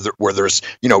tier where there's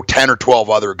 10 or 12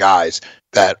 other guys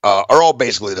that are all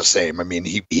basically the same. I mean,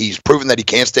 he's proven that he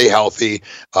can't stay healthy.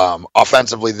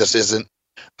 Offensively, this isn't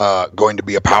going to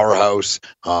be a powerhouse.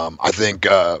 I think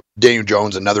Daniel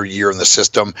Jones, another year in the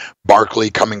system, Barkley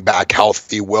coming back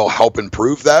healthy will help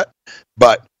improve that.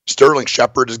 But Sterling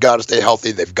Shepard has got to stay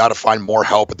healthy. They've got to find more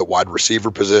help at the wide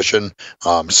receiver position.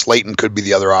 Slayton could be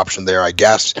the other option there, I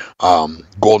guess.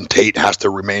 Golden Tate has to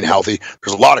remain healthy.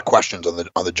 There's a lot of questions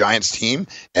on the Giants team,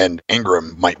 and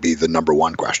Ingram might be the number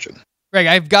one question. Greg,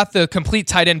 I've got the complete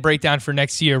tight end breakdown for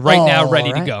next year now,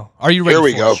 ready to go. Are you ready? Here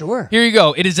we go. Sure. Here you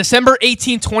go. It is December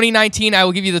 18, 2019. I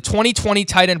will give you the 2020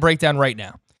 tight end breakdown right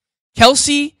now.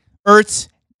 Kelsey, Ertz,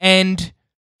 and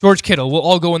George Kittle will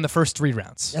all go in the first 3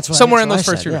 rounds. That's what Somewhere in that's those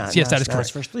what I first said. 3 rounds. Yes, that is that's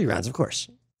correct. First 3 rounds, of course.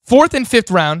 4th and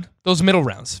 5th round, those middle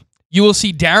rounds, you will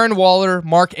see Darren Waller,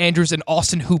 Mark Andrews, and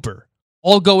Austin Hooper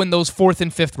all go in those 4th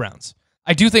and 5th rounds.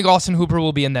 I do think Austin Hooper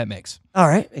will be in that mix. All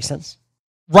right, makes sense.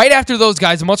 Right after those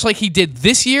guys, much like he did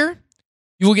this year,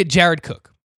 you will get Jared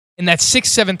Cook in that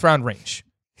 6th, 7th round range,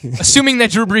 assuming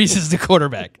that Drew Brees is the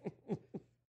quarterback.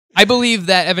 I believe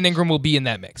that Evan Ingram will be in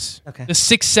that mix. Okay. The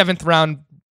 6th, 7th round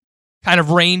kind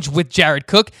of range with Jared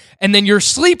Cook. And then your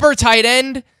sleeper tight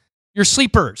end, your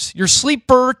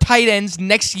sleeper tight ends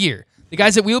next year, the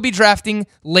guys that we will be drafting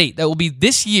late, that will be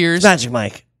this year's. Magic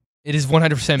Mike. It is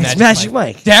 100% It's Magic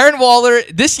Mike. Darren Waller,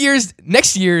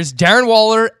 next year's Darren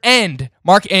Waller and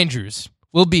Mark Andrews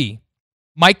will be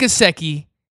Mike Gesicki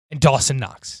and Dawson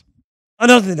Knox.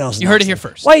 Another Dawson. You heard it here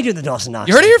first. Why are you doing the Dawson Knox?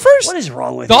 You heard it here first? What is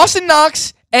wrong with Dawson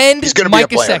Knox and He's gonna be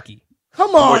Mike a player. Gesicki.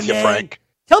 Come on, with you, man. Frank.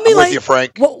 Tell me, I'm like, with you,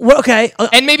 Frank. Okay.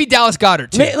 And maybe Dallas Goedert,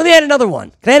 too. Let me add another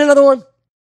one. Can I add another one?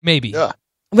 Maybe. Yeah.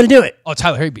 I'm going to do it. Oh,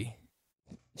 Tyler Higbee.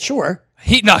 Sure.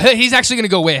 He's actually going to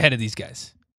go way ahead of these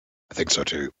guys. I think so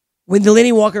too. When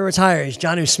Delaney Walker retires,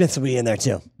 Jonnu Smith will be in there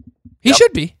too. He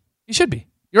should be. He should be.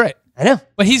 You're right. I know.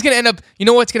 But he's going to end up, you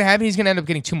know what's going to happen? He's going to end up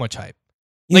getting too much hype.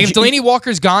 Like, if Delaney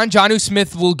Walker's gone, Jonnu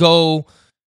Smith will go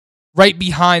right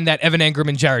behind that Evan Ingram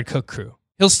and Jared Cook crew.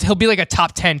 He'll be like a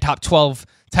top 10, top 12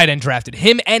 tight end drafted.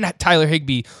 Him and Tyler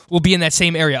Higbee will be in that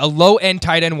same area. A low-end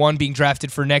tight end 1 being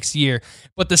drafted for next year.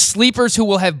 But the sleepers who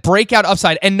will have breakout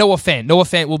upside, and Noah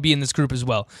Fant will be in this group as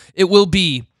well. It will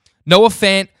be Noah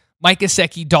Fant, Mike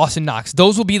Gesicki, Dawson Knox.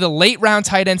 Those will be the late-round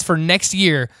tight ends for next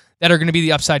year that are going to be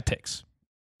the upside picks.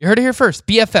 You heard it here first.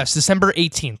 BFFs, December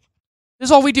 18th. This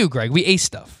is all we do, Greg. We ace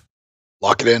stuff.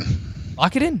 Lock it in.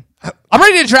 Lock it in. I'm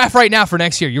ready to draft right now for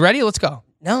next year. You ready? Let's go.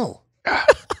 No.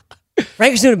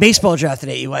 Frank is doing a baseball draft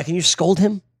today, EY. Can you scold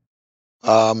him?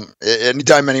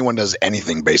 Anytime anyone does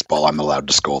anything baseball, I'm allowed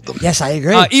to scold them. Yes, I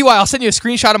agree. EY, I'll send you a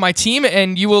screenshot of my team,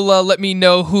 and you will let me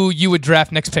know who you would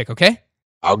draft next pick, okay?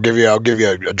 I'll give you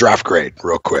a draft grade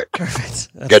real quick.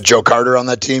 Perfect. Got Joe Carter on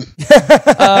that team.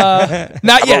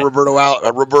 Not How yet. about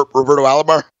Roberto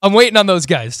Alomar? I'm waiting on those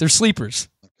guys. They're sleepers.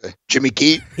 Okay. Jimmy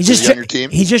Keat. He just on your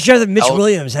team. He just drafted Mitch Al-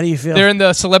 Williams. How do you feel? They're in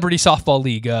the Celebrity Softball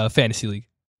League, Fantasy League.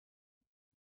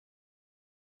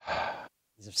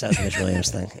 He's obsessed with Mitch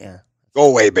Williams thing. Yeah. Go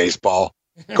away, baseball.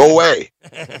 Go away.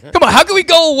 Come on, how can we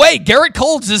go away? Garrett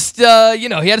Cole just, he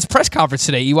had his press conference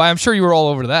today, EY. I'm sure you were all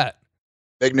over that.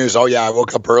 Big news. Oh yeah, I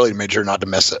woke up early and made sure not to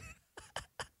miss it.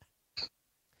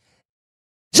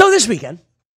 So this weekend,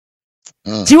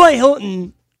 T.Y.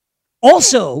 Hilton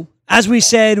also, as we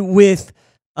said with,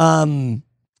 I'm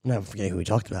forgetting who we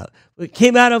talked about, but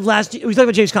came out of we talked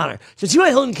about James Conner. So T.Y.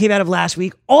 Hilton came out of last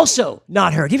week, also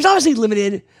not hurt. He was obviously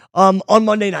limited on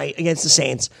Monday night against the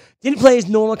Saints. Didn't play his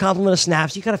normal complement of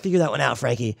snaps. You kind of figured that one out,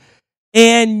 Frankie.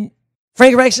 And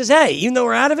Frank Reich says, hey, even though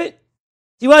we're out of it,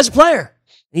 T.Y.'s a player.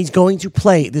 And he's going to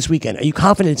play this weekend. Are you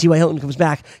confident T.Y. Hilton comes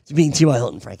back to being T.Y.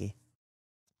 Hilton, Frankie?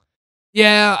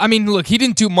 Yeah, I mean, look, he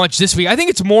didn't do much this week. I think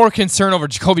it's more concern over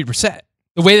Jacoby Brissett.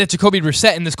 The way that Jacoby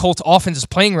Brissett in this Colts offense is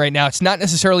playing right now, it's not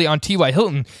necessarily on T.Y.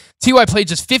 Hilton. T.Y. played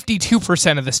just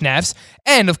 52% of the snaps.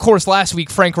 And, of course, last week,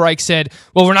 Frank Reich said,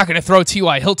 well, we're not going to throw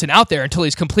T.Y. Hilton out there until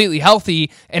he's completely healthy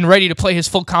and ready to play his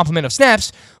full complement of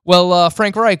snaps. Well,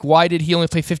 Frank Reich, why did he only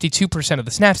play 52% of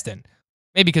the snaps then?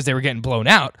 Maybe because they were getting blown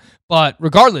out. But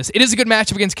regardless, it is a good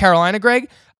matchup against Carolina, Greg.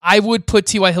 I would put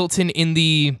T.Y. Hilton in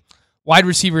the wide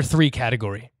receiver 3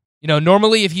 category. You know,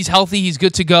 normally if he's healthy, he's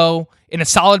good to go. In a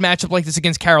solid matchup like this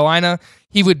against Carolina,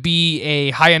 he would be a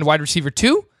high-end wide receiver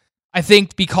 2. I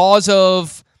think because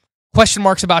of question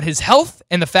marks about his health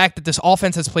and the fact that this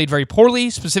offense has played very poorly,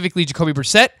 specifically Jacoby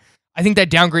Brissett, I think that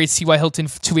downgrades T.Y. Hilton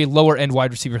to a lower-end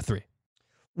wide receiver 3.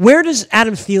 Where does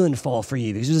Adam Thielen fall for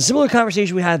you? Because it was a similar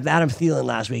conversation we had with Adam Thielen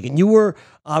last week, and you were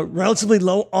relatively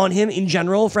low on him in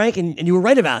general, Frank, and you were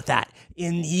right about that.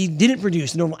 And he didn't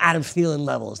produce the normal Adam Thielen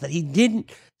levels, that he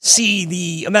didn't see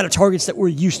the amount of targets that we're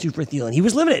used to for Thielen. He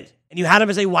was limited, and you had him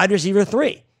as a wide receiver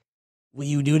 3. Will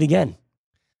you do it again?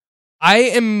 I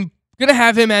am going to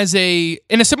have him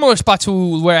in a similar spot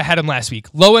to where I had him last week.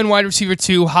 Low-end wide receiver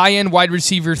 2, high-end wide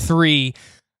receiver 3.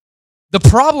 The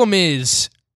problem is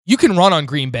you can run on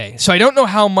Green Bay, so I don't know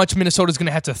how much Minnesota's going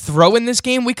to have to throw in this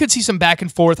game. We could see some back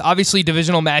and forth. Obviously,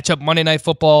 divisional matchup, Monday Night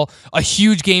Football, a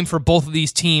huge game for both of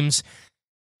these teams.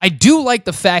 I do like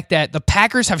the fact that the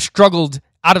Packers have struggled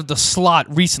out of the slot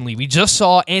recently. We just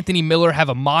saw Anthony Miller have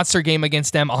a monster game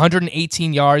against them,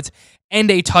 118 yards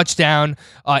and a touchdown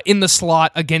in the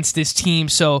slot against this team.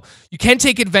 So you can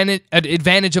take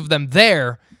advantage of them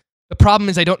there. The problem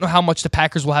is I don't know how much the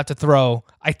Packers will have to throw.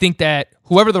 I think that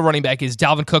whoever the running back is,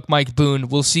 Dalvin Cook, Mike Boone,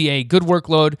 will see a good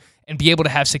workload and be able to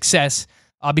have success.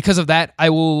 Because of that,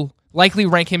 I will likely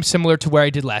rank him similar to where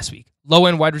I did last week.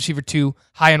 Low-end wide receiver 2,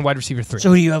 high-end wide receiver 3. So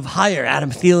who do you have higher,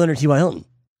 Adam Thielen or T.Y. Hilton?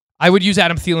 I would use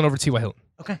Adam Thielen over T.Y. Hilton.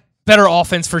 Okay. Better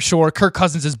offense for sure. Kirk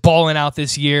Cousins is balling out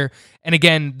this year. And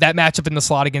again, that matchup in the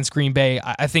slot against Green Bay,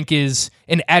 I think is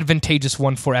an advantageous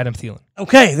one for Adam Thielen.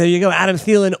 Okay, there you go. Adam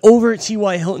Thielen over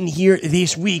T.Y. Hilton here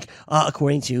this week,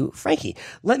 according to Frankie.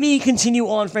 Let me continue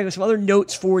on, Frank, with some other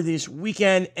notes for this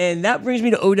weekend, and that brings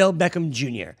me to Odell Beckham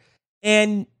Jr.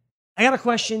 And I got a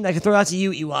question I can throw out to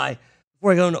you, EY,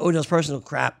 before I go into Odell's personal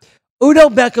crap. Odell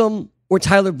Beckham or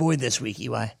Tyler Boyd this week,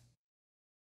 EY?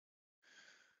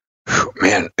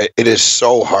 Man, it is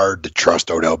so hard to trust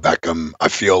Odell Beckham. I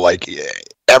feel like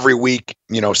every week,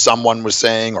 someone was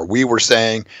saying, or we were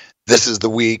saying, this is the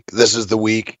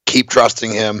week. Keep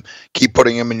trusting him. Keep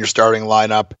putting him in your starting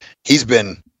lineup. He's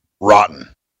been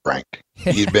rotten, Frank.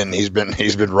 He's been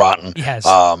rotten. He has.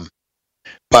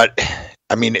 But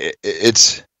I mean,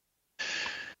 they're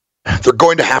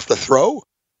going to have to throw.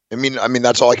 I mean,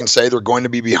 that's all I can say. They're going to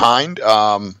be behind.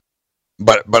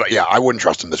 But yeah, I wouldn't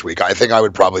trust him this week. I think I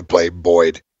would probably play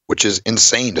Boyd, which is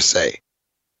insane to say.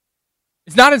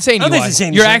 It's not insane, I don't think it's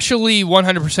insane to You're say. actually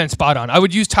 100% spot on. I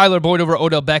would use Tyler Boyd over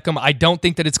Odell Beckham. I don't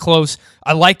think that it's close.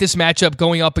 I like this matchup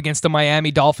going up against the Miami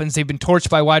Dolphins. They've been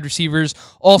torched by wide receivers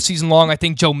all season long. I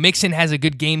think Joe Mixon has a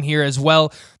good game here as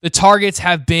well. The targets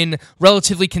have been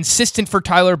relatively consistent for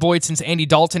Tyler Boyd since Andy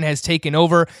Dalton has taken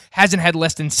over. Hasn't had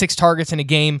less than 6 targets in a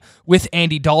game with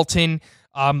Andy Dalton.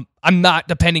 I'm not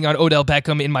depending on Odell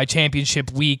Beckham in my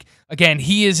championship week. Again,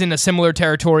 he is in a similar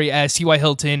territory as T.Y.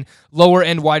 Hilton, lower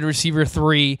end wide receiver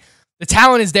 3. The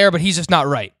talent is there, but he's just not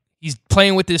right. He's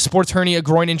playing with this sports hernia,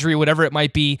 groin injury, whatever it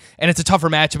might be, and it's a tougher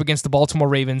matchup against the Baltimore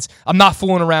Ravens. I'm not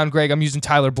fooling around, Greg. I'm using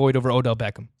Tyler Boyd over Odell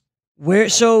Beckham.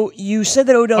 So you said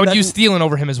that Odell I would Beckham... use Thielen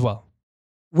over him as well.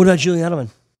 What about Julian Edelman?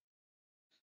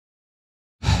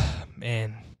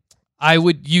 Man, I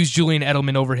would use Julian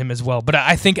Edelman over him as well, but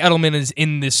I think Edelman is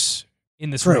in this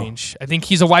True. range. I think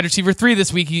he's a wide receiver 3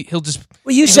 this week. He'll just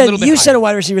Well, you he's said a little bit said higher. a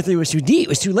wide receiver 3 was too deep. It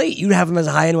was too late. You'd have him as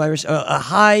a high-end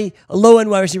a low-end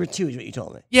wide receiver 2 is what you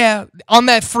told me. Yeah, on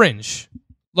that fringe.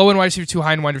 Low end wide receiver 2,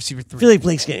 high end wide receiver 3. I feel like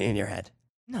Blake's getting in your head.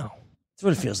 No. That's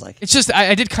what it feels like. It's just,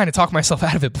 I did kind of talk myself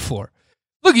out of it before.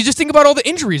 Look, you just think about all the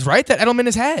injuries, right, that Edelman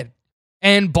has had.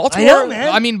 And Baltimore, I know,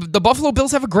 man. mean, the Buffalo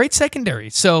Bills have a great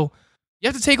secondary. So you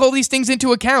have to take all these things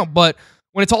into account. But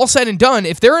when it's all said and done,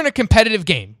 if they're in a competitive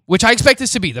game, which I expect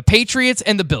this to be, the Patriots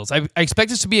and the Bills, I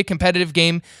expect this to be a competitive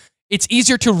game. It's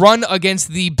easier to run against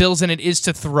the Bills than it is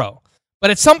to throw. But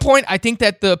at some point, I think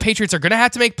that the Patriots are going to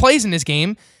have to make plays in this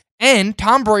game, and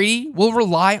Tom Brady will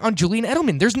rely on Julian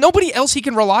Edelman. There's nobody else he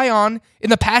can rely on in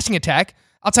the passing attack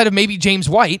outside of maybe James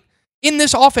White in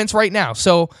this offense right now.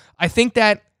 So I think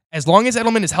that as long as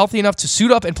Edelman is healthy enough to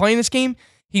suit up and play in this game,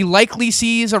 he likely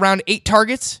sees around 8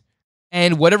 targets,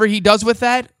 and whatever he does with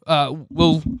that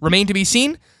will remain to be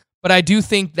seen. But I do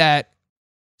think that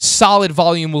solid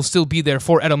volume will still be there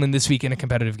for Edelman this week in a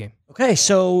competitive game. Okay,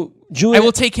 so I Julian...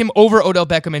 will take him over Odell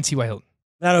Beckham and T.Y. Hilton.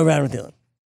 Not over Adam Thielen.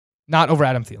 Not over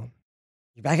Adam Thielen.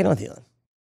 You're backing on Thielen.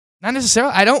 Not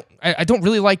necessarily. I don't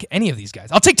really like any of these guys.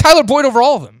 I'll take Tyler Boyd over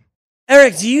all of them.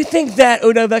 Eric, do you think that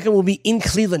Odell Beckham will be in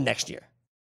Cleveland next year?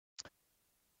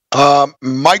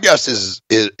 My guess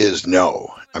is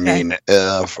no. I mean,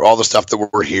 for all the stuff that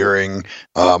we're hearing,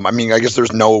 I mean, I guess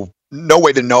there's no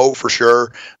way to know for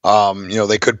sure.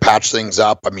 They could patch things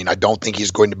up. I mean, I don't think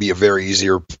he's going to be a very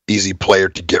easy player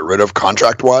to get rid of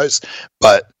contract wise,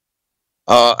 but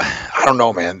I don't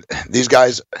know, man. These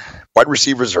guys, wide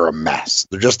receivers are a mess.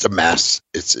 They're just a mess.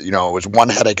 It's, it was one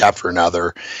headache after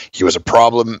another. He was a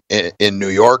problem in New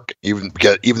York, even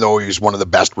though he was one of the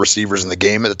best receivers in the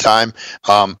game at the time.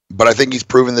 But I think he's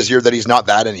proven this year that he's not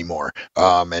that anymore.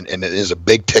 And it is a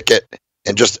big ticket.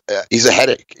 And just he's a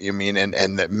headache.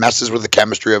 And it messes with the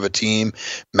chemistry of a team,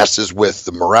 messes with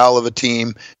the morale of a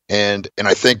team. And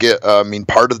I think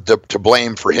part of to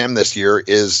blame for him this year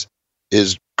is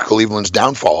Cleveland's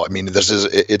downfall.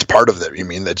 It's part of it.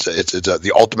 It's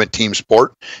the ultimate team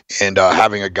sport, and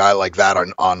having a guy like that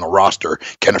on the roster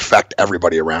can affect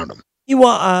everybody around him. You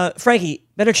want Frankie,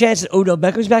 better chance that Odell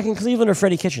Beckham's back in Cleveland or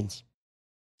Freddie Kitchens?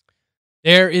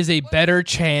 There is a better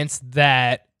chance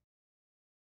that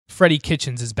Freddie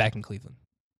Kitchens is back in Cleveland.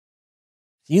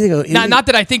 You think? Not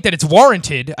that I think that it's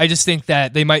warranted. I just think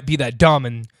that they might be that dumb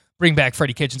and bring back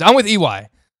Freddie Kitchens. I'm with EY. I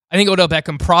think Odell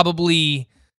Beckham probably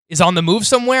is on the move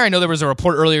somewhere. I know there was a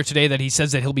report earlier today that he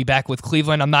says that he'll be back with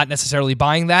Cleveland. I'm not necessarily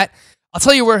buying that. I'll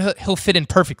tell you where he'll fit in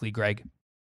perfectly, Greg.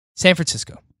 San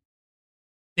Francisco.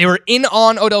 They were in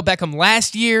on Odell Beckham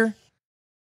last year.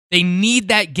 They need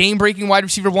that game-breaking wide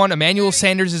receiver one. Emmanuel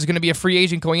Sanders is going to be a free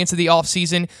agent going into the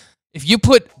offseason. If you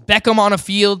put Beckham on a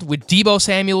field with Deebo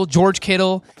Samuel, George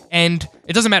Kittle, and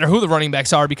it doesn't matter who the running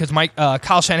backs are because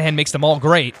Kyle Shanahan makes them all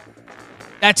great,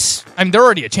 they're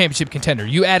already a championship contender.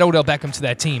 You add Odell Beckham to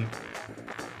that team,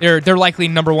 they're likely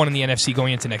number one in the NFC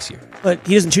going into next year. But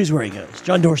he doesn't choose where he goes.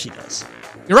 John Dorsey does.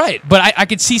 You're right, but I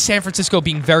could see San Francisco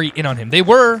being very in on him. They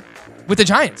were with the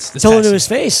Giants. Tell him to his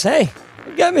face, hey,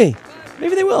 you got me.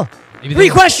 Maybe they will. Three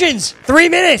questions, 3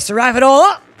 minutes to wrap it all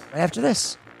up right after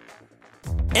this.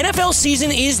 NFL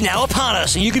season is now upon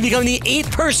us, and you can become the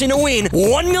 8th person to win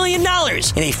 $1 million in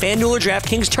a FanDuel or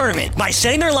DraftKings tournament by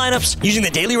setting their lineups using the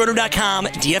DailyRoto.com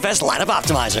DFS Lineup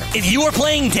Optimizer. If you are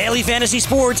playing daily fantasy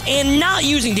sports and not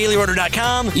using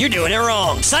DailyRoto.com, you're doing it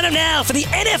wrong. Sign up now for the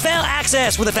NFL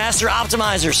access with a faster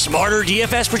optimizer, smarter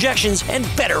DFS projections, and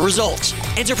better results.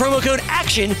 Enter promo code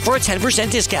ACTION for a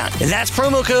 10% discount. That's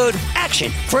promo code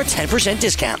ACTION for a 10%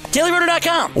 discount.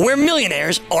 DailyRoto.com, where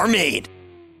millionaires are made.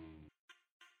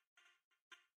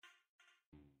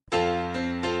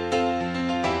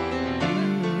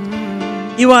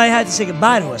 EY had to say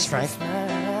goodbye to us, Frank.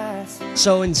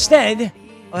 So instead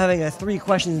of having 3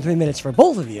 questions in 3 minutes for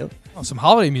both of you, some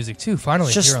holiday music too.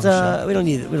 Finally, just here on the show. we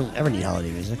don't ever need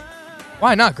holiday music.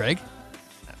 Why not, Greg?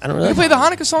 I don't really. You can play the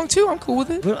Hanukkah song too. I'm cool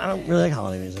with it. I don't really like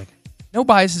holiday music. No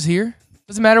biases here.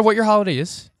 Doesn't matter what your holiday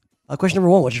is. Question number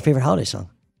 1: what's your favorite holiday song?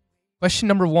 Question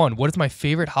number 1: what is my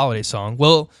favorite holiday song?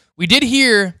 Well, we did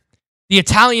hear the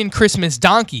Italian Christmas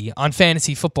Donkey on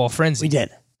Fantasy Football Frenzy. We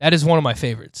did. That is one of my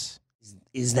favorites.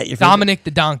 Is that your favorite? Dominic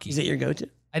the Donkey? Is that your go-to?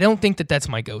 I don't think that's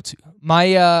my go-to.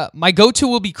 My go-to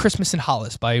will be Christmas in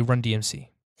Hollis by Run DMC.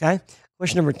 Okay.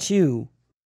 Question number 2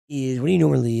 is: what do you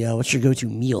normally? What's your go-to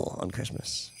meal on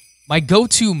Christmas? My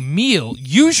go-to meal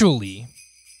usually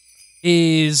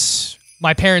is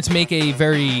my parents make a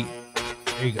very.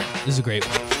 There you go. This is a great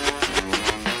one.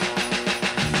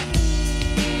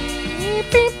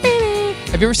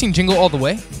 Have you ever seen Jingle All the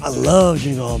Way? I love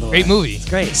Jingle All the Way. Great movie. It's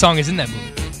great. The song is in that movie.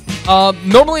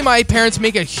 Normally, my parents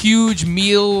make a huge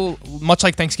meal, much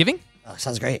like Thanksgiving. Oh,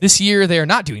 sounds great. This year, they are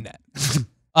not doing that.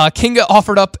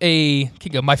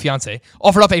 Kinga, my fiance,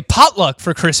 offered up a potluck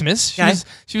for Christmas.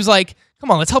 She was like, come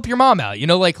on, let's help your mom out.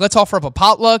 Let's offer up a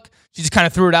potluck. She just kind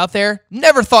of threw it out there.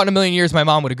 Never thought in a million years my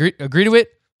mom would agree to it.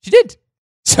 She did.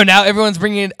 So now everyone's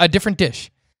bringing in a different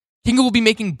dish. Kinga will be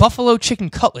making buffalo chicken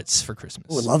cutlets for Christmas.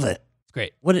 Oh, I love it. It's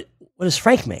great. What does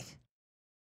Frank make?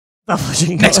 Buffalo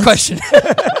chicken Next cutlets. question.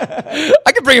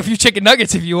 I can bring a few chicken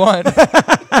nuggets if you want.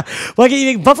 Why can't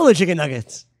you make buffalo chicken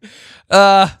nuggets?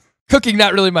 Cooking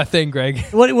not really my thing, Greg.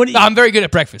 What do you, I'm very good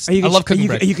at breakfast. I love cooking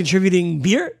breakfast. Are you contributing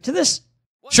beer to this?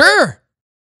 Sure.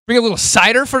 Bring a little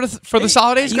cider for the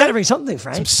holidays. You got to bring something,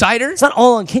 Frank. Some cider. It's not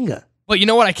all on Kinga. Well, you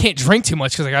know what? I can't drink too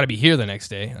much because I got to be here the next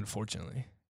day, unfortunately.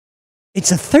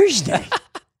 It's a Thursday.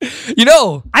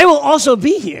 I will also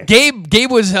be here.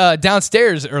 Gabe was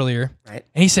downstairs earlier, right?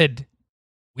 And he said,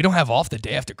 "We don't have off the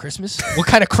day after Christmas. What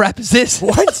kind of crap is this?"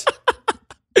 What?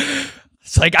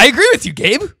 It's like, I agree with you,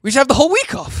 Gabe. We should have the whole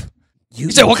week off. He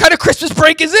said, "What kind of Christmas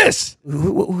break is this?"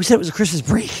 Who said it was a Christmas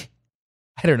break?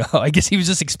 I don't know. I guess he was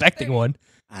just expecting one.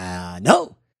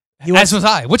 No. As was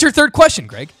I. What's your third question,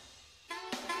 Greg?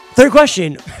 Third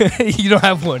question. You don't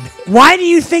have one. Why do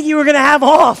you think you were going to have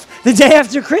off the day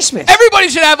after Christmas? Everybody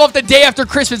should have off the day after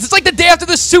Christmas. It's like the day after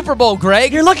the Super Bowl,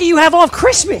 Greg. You're lucky you have off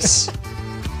Christmas.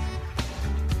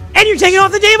 And you're taking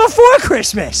off the day before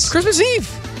Christmas. Christmas Eve.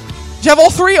 You have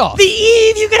all 3 off. The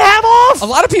Eve you can have off. A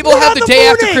lot of people have the day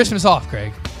after Christmas off,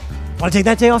 Greg. Want to take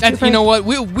that day off too, You Frank? know what?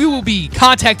 We will be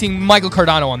contacting Michael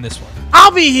Cardano on this one.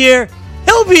 I'll be here.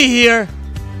 He'll be here.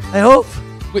 I hope.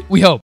 We hope.